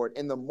 O Lord.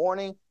 In the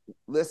morning,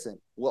 listen,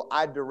 will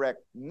I direct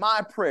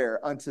my prayer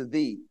unto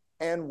thee.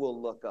 and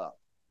will look up.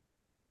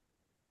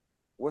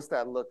 What's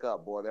that look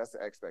up, boy? That's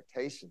the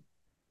expectation.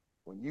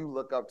 When you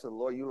look up to the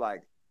Lord, you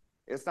like,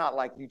 it's not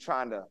like you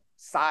trying to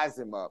size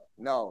him up.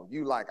 No,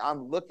 you like,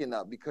 I'm looking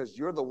up because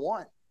you're the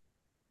one.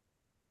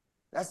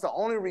 That's the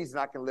only reason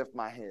I can lift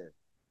my head.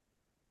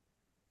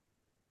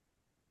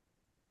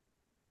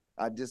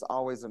 I just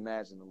always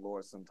imagine the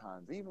Lord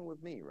sometimes, even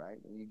with me, right?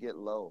 When you get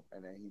low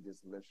and then he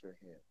just lifts your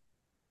head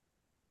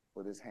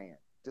with his hand,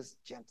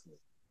 just gently,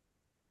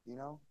 you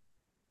know?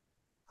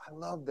 I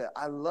love that.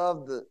 I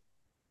love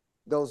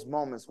those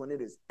moments when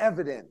it is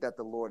evident that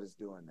the Lord is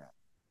doing that.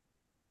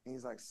 And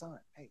he's like, son,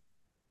 hey,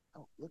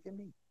 oh, look at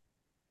me.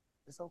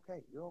 It's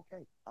okay. You're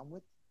okay. I'm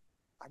with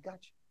you. I got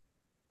you.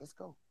 Let's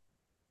go.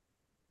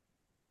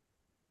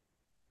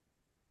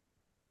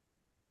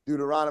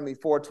 Deuteronomy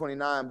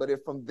 4:29, but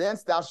if from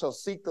thence thou shalt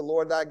seek the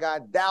Lord thy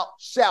God, thou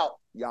shalt,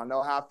 y'all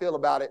know how I feel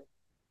about it,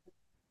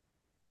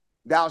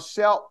 thou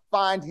shalt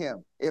find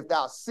him. If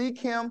thou seek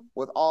him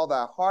with all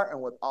thy heart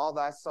and with all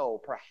thy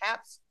soul,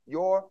 perhaps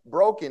your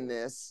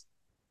brokenness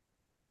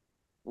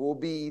will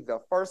be the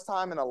first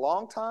time in a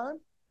long time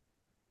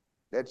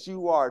that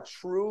you are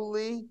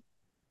truly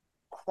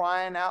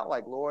crying out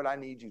like, Lord, I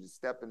need you to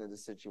step into the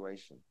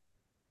situation.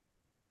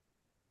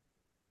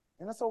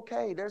 And that's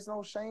okay. There's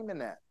no shame in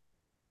that.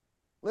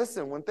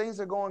 Listen, when things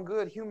are going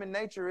good, human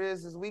nature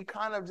is we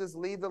kind of just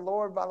leave the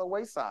Lord by the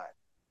wayside.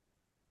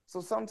 So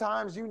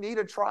sometimes you need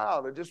a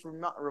trial to just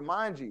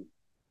remind you,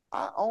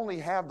 I only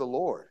have the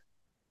Lord.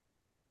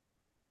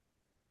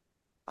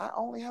 I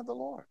only have the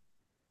Lord.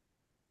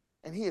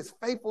 And he is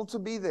faithful to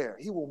be there.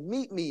 He will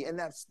meet me in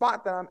that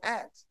spot that I'm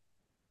at.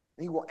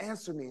 And he will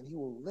answer me and he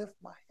will lift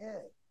my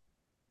head.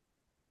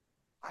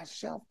 I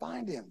shall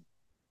find him.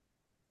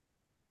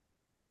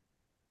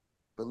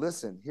 But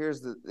listen,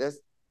 it's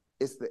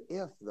the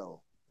if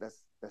though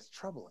that's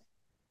troubling.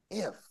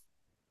 If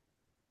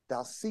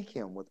thou seek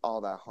him with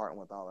all thy heart and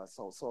with all thy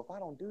soul. So if I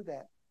don't do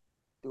that,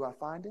 do I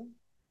find him?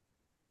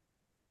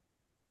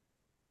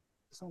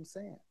 That's what I'm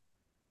saying.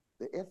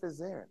 The if is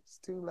there. It's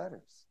 2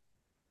 letters.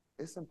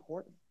 It's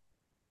important.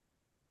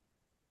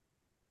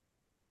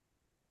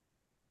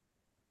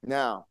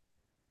 Now,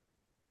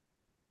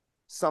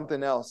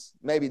 something else.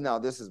 Maybe, no,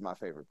 this is my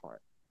favorite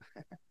part.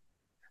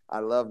 I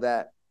love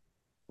that,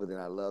 but then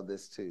I love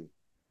this too.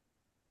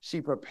 She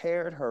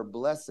prepared her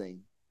blessing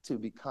to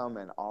become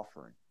an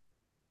offering.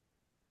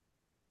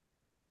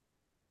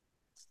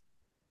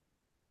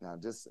 Now,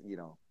 just,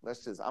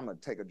 I'm going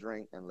to take a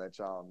drink and let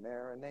y'all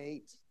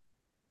marinate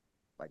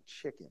like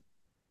chicken.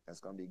 That's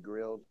going to be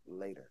grilled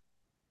later.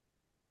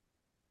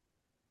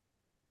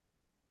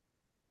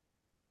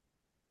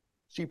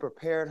 She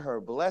prepared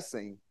her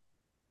blessing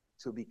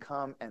to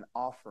become an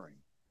offering.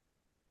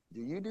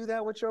 Do you do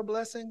that with your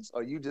blessings?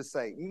 Or you just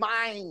say,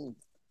 mine,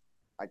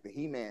 like the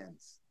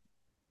He-Mans?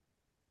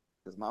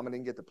 Because mama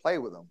didn't get to play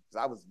with them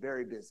because I was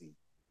very busy.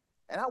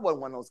 And I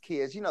wasn't one of those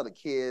kids, the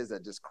kids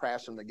that just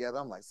crash them together.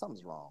 I'm like,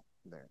 something's wrong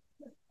there.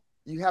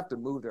 You have to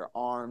move their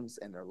arms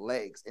and their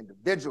legs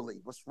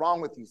individually. What's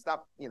wrong with you?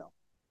 Stop,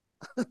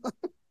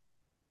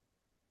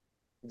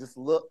 Just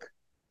look.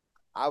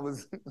 I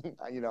was,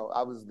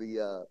 I was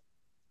the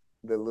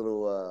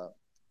little,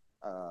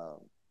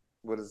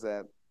 what is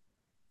that?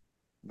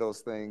 Those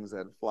things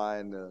that fly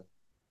in the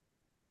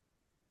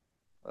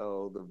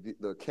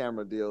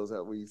camera deals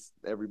that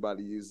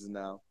everybody uses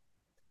now.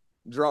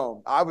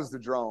 Drone. I was the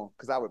drone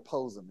because I would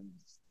pose them.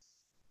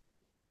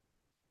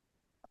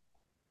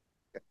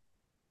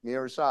 Me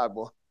and Rashad,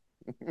 boy.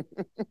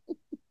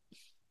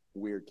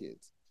 Weird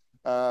kids.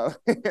 But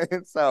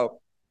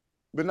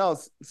no,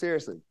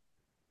 seriously.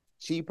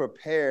 She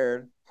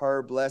prepared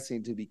her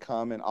blessing to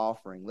become an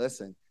offering.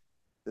 Listen,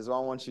 this is what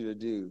I want you to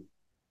do.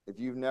 If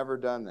you've never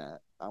done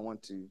that, I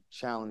want to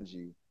challenge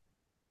you.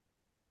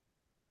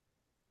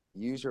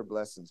 Use your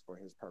blessings for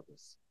his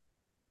purpose.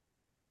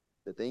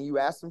 The thing you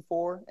asked him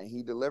for and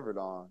he delivered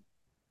on,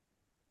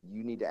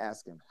 you need to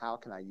ask him, how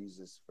can I use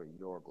this for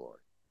your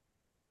glory?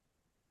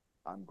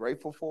 I'm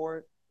grateful for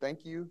it.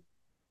 Thank you.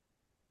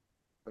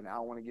 But now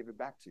I want to give it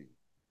back to you.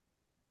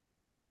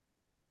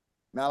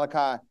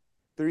 Malachi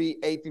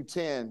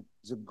 3:8-10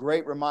 is a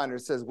great reminder.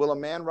 It says, will a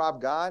man rob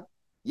God?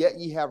 Yet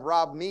ye have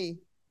robbed me.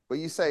 But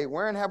you say,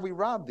 wherein have we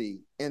robbed thee?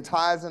 In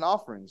tithes and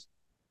offerings.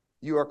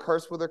 You are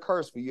cursed with a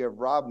curse, for you have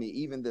robbed me,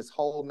 even this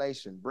whole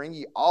nation. Bring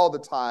ye all the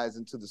tithes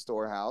into the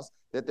storehouse,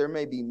 that there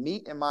may be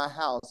meat in my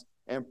house,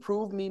 and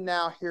prove me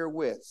now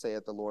herewith,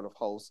 saith the Lord of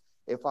hosts,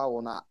 if I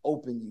will not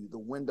open you the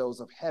windows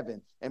of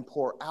heaven and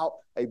pour out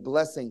a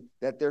blessing,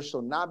 that there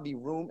shall not be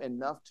room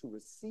enough to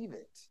receive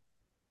it.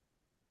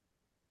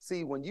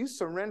 See, when you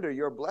surrender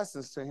your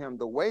blessings to him,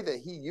 the way that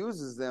he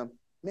uses them,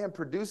 man,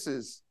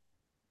 produces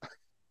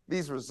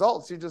these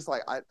results. You're just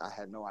like, I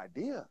had no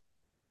idea.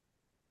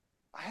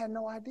 I had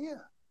no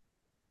idea.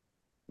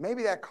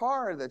 Maybe that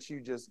car that you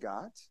just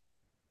got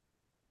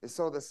is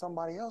so that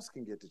somebody else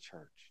can get to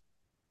church.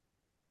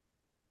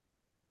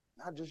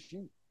 Not just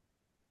you.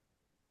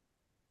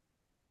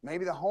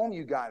 Maybe the home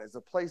you got is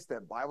a place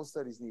that Bible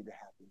studies need to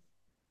happen,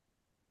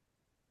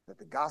 that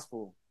the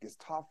gospel gets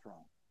taught from.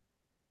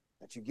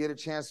 that you get a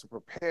chance to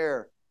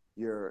prepare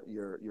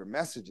your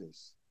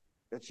messages,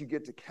 that you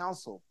get to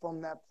counsel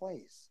from that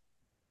place.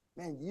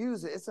 Man,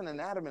 use it. It's an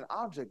inanimate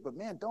object, but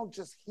man, don't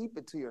just heap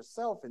it to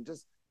yourself and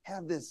just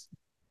have this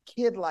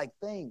kid-like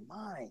thing,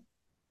 mine.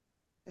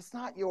 It's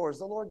not yours.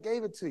 The Lord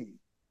gave it to you.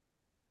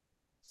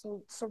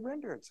 So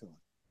surrender it to him.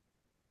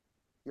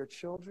 Your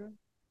children,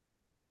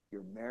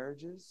 your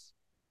marriages,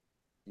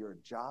 your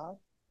job.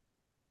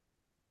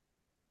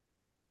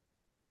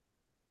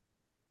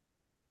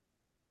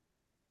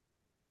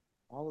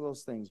 All of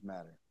those things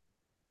matter.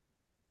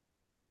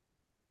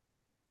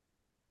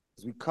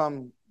 As we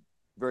come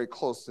very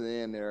close to the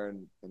end there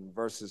in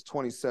verses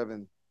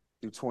 27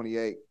 through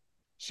 28,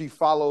 she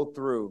followed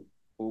through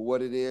with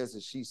what it is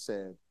that she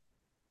said.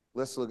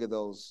 Let's look at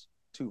those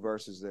two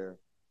verses there.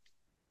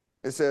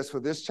 It says, "For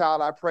this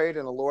child I prayed,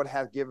 and the Lord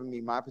hath given me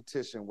my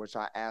petition, which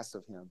I asked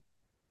of him.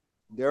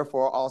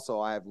 Therefore also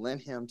I have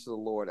lent him to the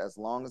Lord. As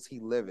long as he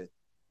liveth,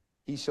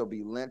 he shall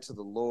be lent to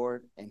the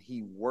Lord, and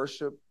he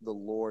worshiped the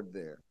Lord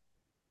there."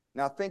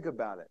 Now think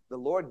about it. The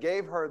Lord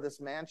gave her this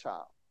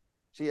man-child.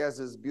 She has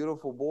this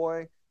beautiful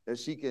boy that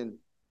she can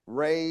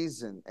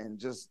raise and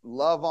just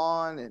love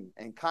on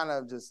and kind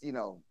of just,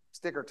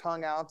 stick her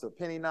tongue out to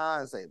Penny Nye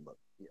and say, "Look,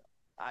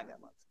 I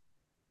got my,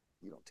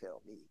 you don't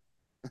tell me."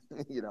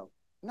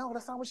 No,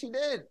 that's not what she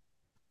did.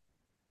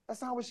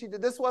 That's not what she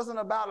did. This wasn't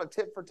about a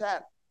tit for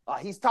tat.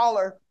 He's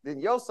taller than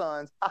your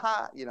sons.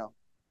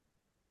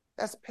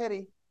 That's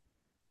petty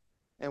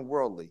and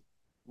worldly.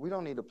 We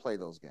don't need to play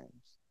those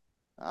games.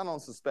 I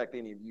don't suspect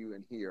any of you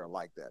in here are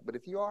like that. But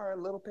if you are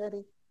a little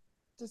petty,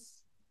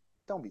 just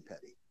don't be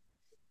petty.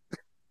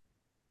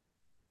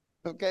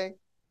 Okay?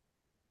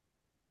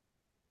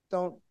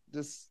 Don't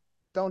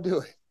do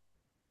it.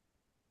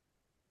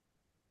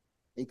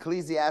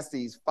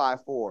 Ecclesiastes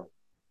 5:4.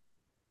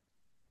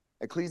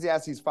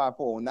 Ecclesiastes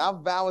 5:4. "When thou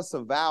vowest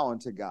a vow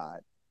unto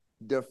God,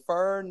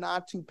 defer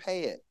not to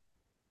pay it,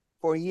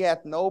 for he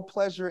hath no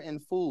pleasure in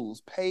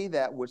fools. Pay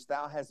that which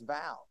thou hast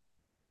vowed."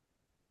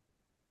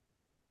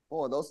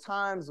 Boy, those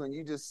times when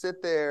you just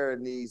sit there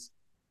in these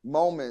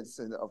moments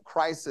of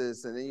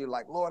crisis, and then you're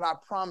like, "Lord, I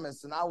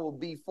promise, and I will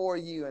be for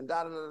you," and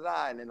da da da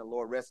da, and then the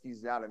Lord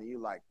rescues you out, and you're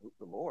like,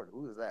 "The Lord,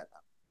 who is that?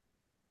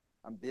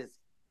 I'm busy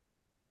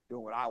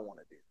doing what I want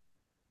to do."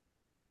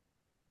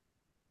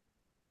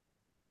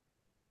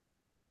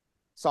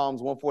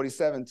 Psalms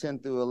 147, 10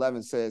 through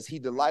 11 says, "He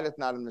delighteth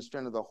not in the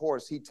strength of the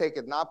horse. He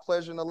taketh not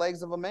pleasure in the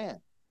legs of a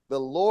man. The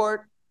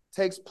Lord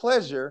takes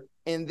pleasure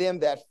in them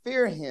that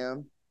fear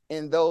him,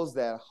 in those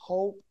that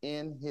hope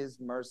in his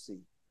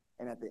mercy."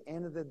 And at the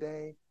end of the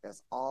day,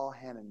 that's all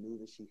Hannah knew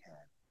that she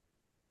had.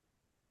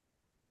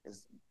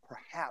 Is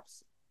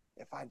perhaps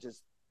if I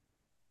just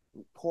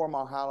pour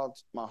my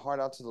heart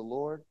out to the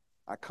Lord,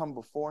 I come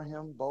before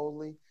him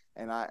boldly,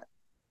 and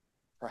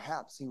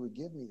perhaps he would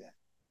give me that.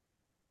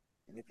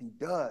 And if he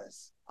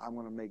does, I'm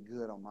going to make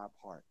good on my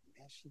part.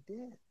 Man, she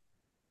did.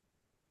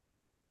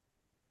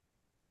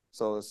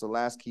 So it's the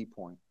last key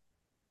point.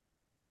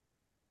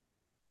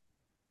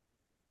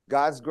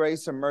 God's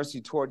grace and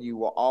mercy toward you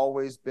will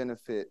always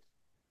benefit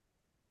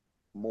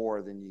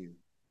more than you.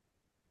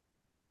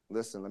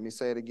 Listen, let me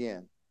say it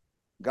again.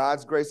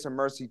 God's grace and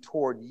mercy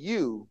toward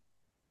you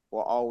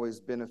will always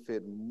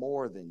benefit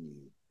more than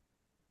you.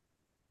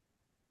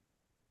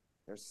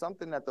 There's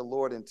something that the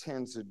Lord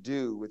intends to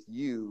do with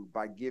you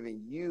by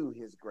giving you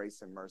his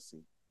grace and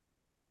mercy.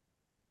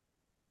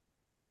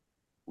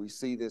 We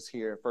see this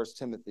here in 1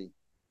 Timothy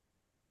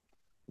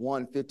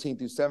 1, 15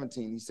 through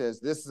 17. He says,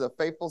 "This is a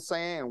faithful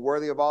saying and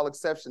worthy of all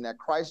exception, that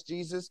Christ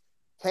Jesus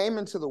came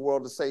into the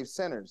world to save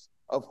sinners,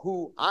 of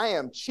whom I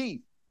am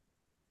chief.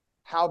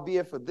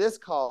 Howbeit for this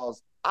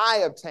cause I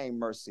obtain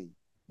mercy,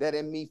 that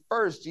in me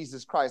first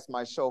Jesus Christ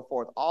might show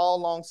forth all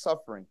long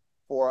suffering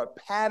for a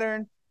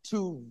pattern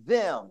to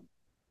them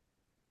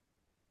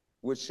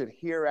which should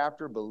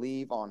hereafter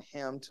believe on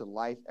him to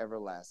life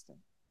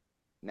everlasting.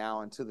 Now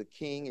unto the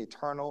King,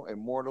 eternal,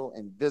 immortal,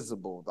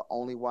 invisible, the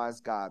only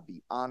wise God,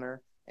 be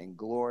honor and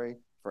glory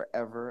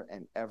forever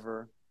and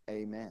ever.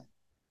 Amen."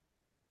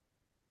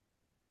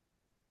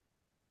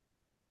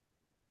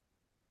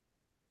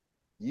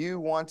 You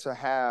want to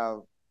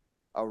have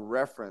a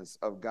reference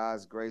of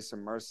God's grace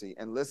and mercy.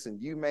 And listen,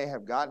 you may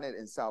have gotten it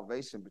in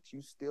salvation, but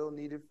you still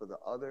need it for the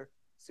other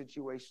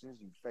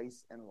situations you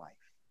face in life.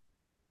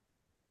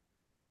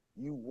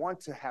 You want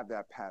to have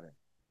that pattern.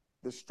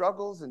 The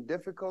struggles and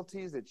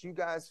difficulties that you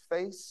guys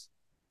face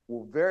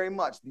will very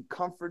much be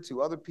comfort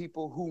to other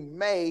people who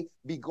may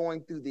be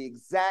going through the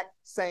exact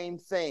same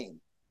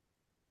thing.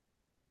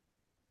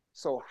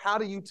 So how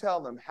do you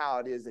tell them how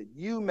it is that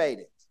you made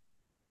it?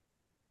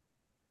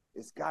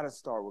 It's got to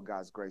start with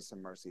God's grace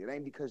and mercy. It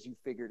ain't because you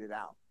figured it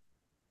out.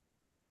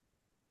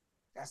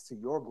 That's to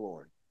your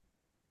glory.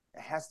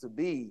 It has to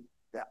be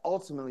that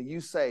ultimately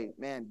you say,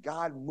 "Man,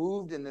 God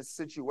moved in this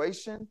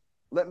situation.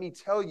 Let me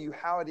tell you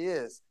how it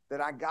is that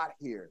I got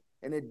here.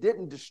 And it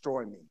didn't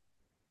destroy me.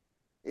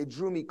 It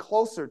drew me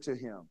closer to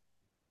him.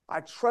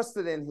 I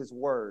trusted in his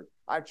word.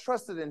 I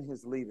trusted in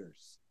his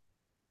leaders.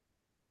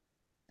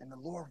 And the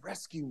Lord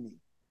rescued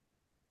me.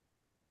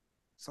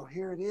 So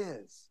here it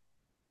is.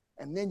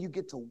 And then you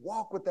get to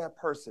walk with that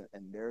person,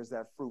 and there's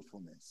that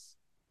fruitfulness.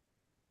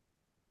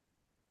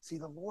 See,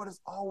 the Lord is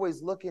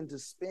always looking to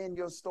spin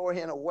your story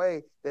in a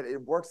way that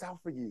it works out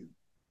for you.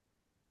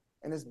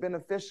 And it's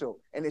beneficial.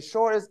 And it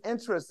sure is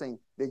interesting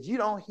that you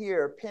don't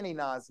hear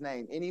Peninnah's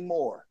name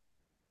anymore.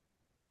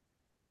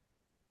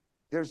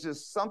 There's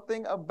just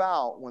something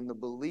about when the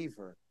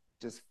believer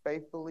just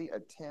faithfully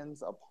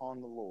attends upon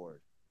the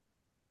Lord.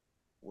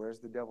 Where's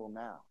the devil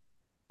now?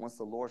 Once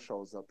the Lord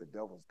shows up, the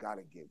devil's got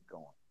to get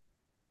going.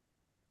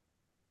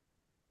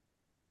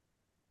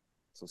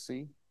 So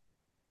see,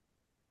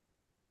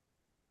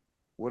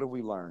 what have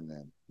we learned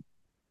then?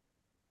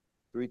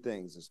 3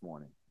 things this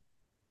morning.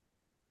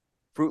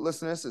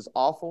 Fruitlessness is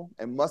awful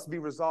and must be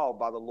resolved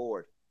by the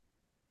Lord.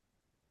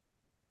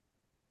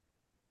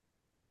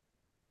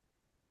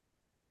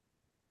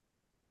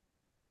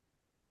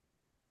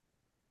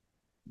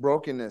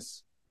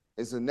 Brokenness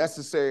is a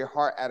necessary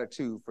heart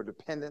attitude for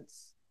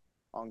dependence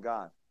on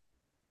God.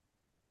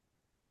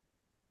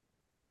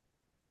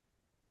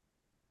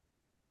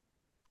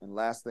 And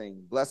last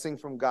thing,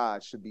 blessings from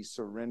God, should be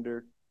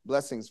surrendered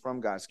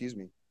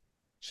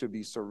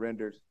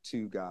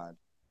to God.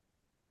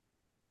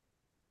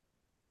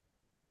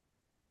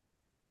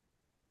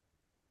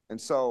 And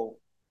so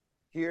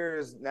here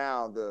is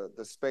now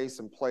the space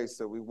and place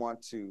that we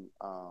want to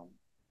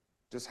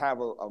just have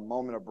a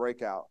moment of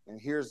breakout.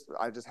 And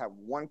I just have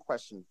one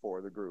question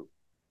for the group,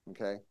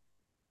 okay?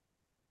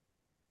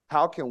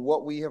 How can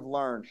what we have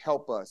learned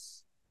help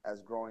us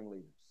as growing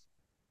leaders?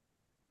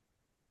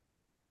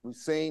 We've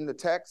seen the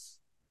text.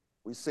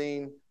 We've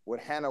seen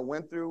what Hannah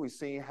went through. We've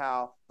seen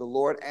how the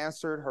Lord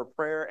answered her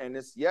prayer, and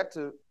it's yet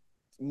to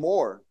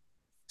more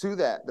to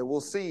that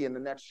we'll see in the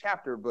next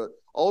chapter. But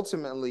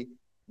ultimately,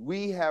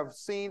 we have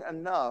seen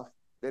enough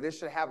that it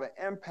should have an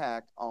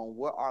impact on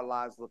what our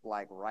lives look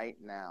like right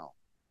now.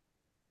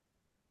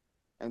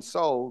 And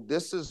so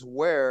this is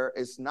where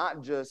it's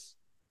not just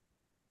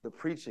the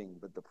preaching,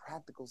 but the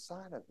practical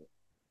side of it.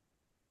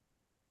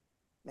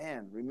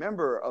 Man,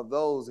 remember of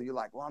those that you're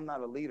like, well, I'm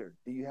not a leader.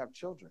 Do you have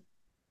children?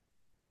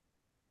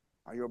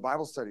 Are you a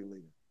Bible study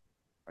leader?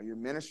 Are you a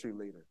ministry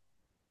leader?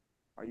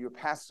 Are you a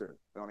pastor?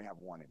 We only have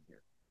one in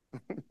here.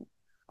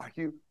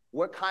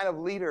 What kind of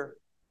leader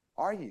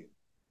are you?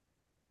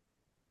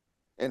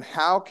 And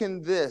how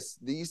can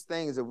these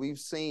things that we've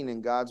seen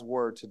in God's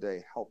word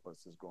today help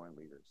us as growing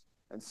leaders?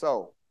 And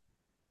so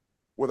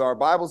with our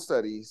Bible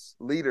studies,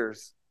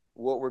 leaders,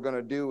 what we're going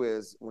to do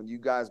is when you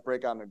guys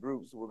break out into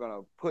groups, we're going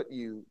to put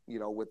you,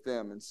 with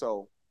them. And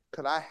so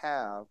could I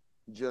have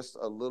just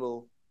a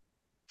little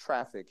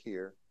traffic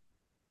here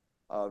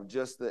of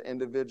just the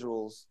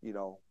individuals,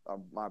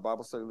 my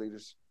Bible study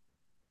leaders,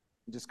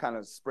 just kind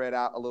of spread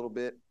out a little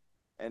bit.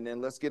 And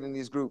then let's get in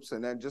these groups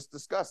and then just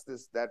discuss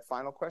that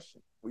final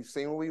question. We've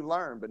seen what we've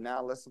learned, but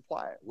now let's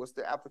apply it. What's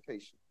the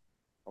application?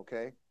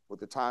 Okay. With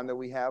the time that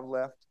we have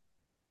left,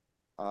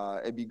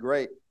 it'd be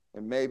great.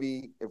 And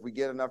maybe if we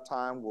get enough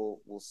time,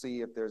 we'll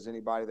see if there's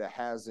anybody that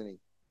has any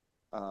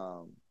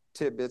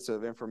tidbits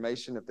of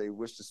information if they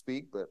wish to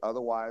speak. But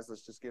otherwise,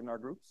 let's just get in our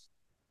groups.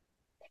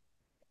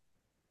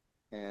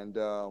 And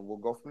we'll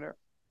go from there.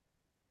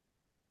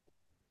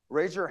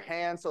 Raise your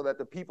hand so that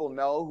the people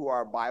know who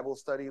our Bible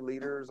study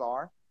leaders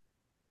are.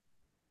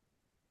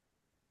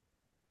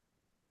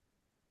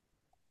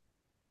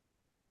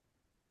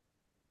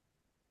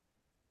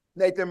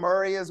 Nathan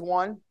Murray is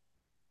one.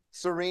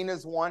 Serene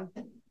is one.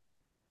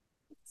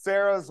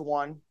 Sarah's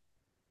one.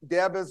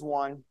 Deb is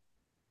one.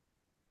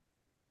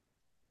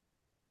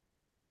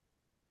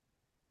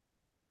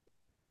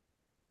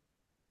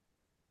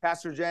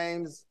 Pastor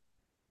James,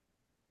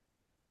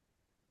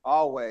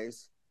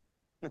 always.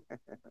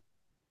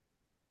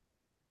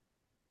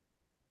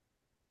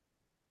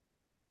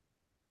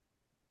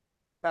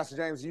 Pastor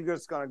James, you're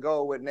just going to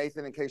go with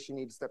Nathan in case you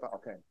need to step out.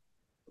 Okay.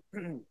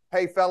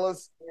 Hey,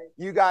 fellas,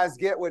 you guys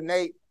get with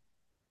Nate.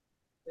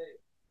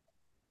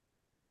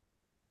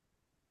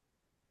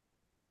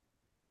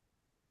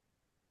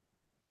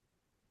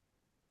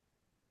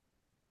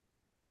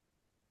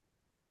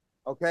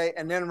 Okay,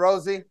 and then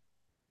Rosie.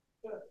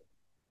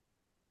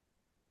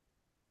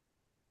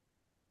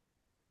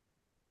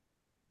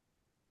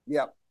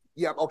 Yep.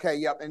 Okay,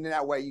 yep. And then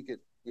that way you could,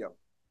 yep.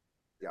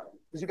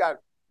 Because you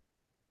got.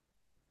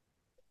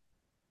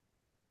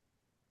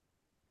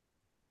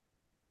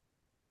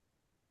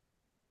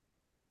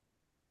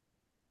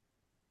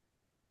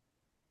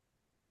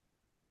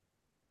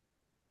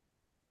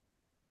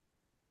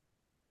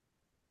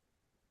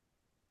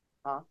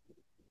 Huh?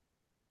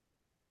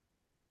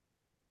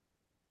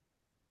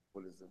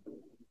 What is it?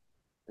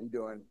 I'm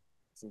doing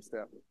some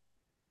stuff.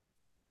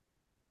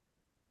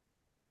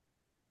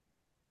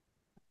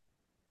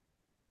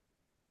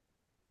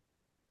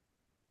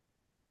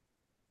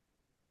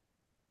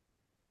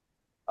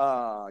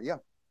 Yeah.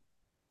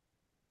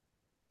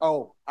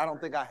 Oh, I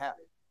don't think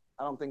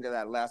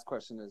that last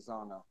question is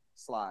on a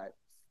slide.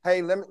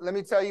 Hey, let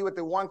me tell you what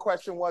the one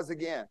question was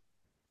again.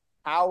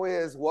 How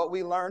is what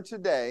we learned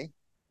today,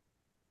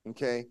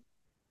 okay,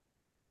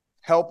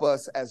 help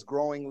us as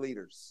growing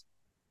leaders?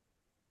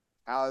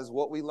 How does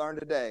what we learned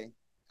today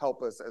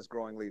help us as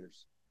growing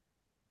leaders?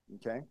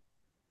 Okay.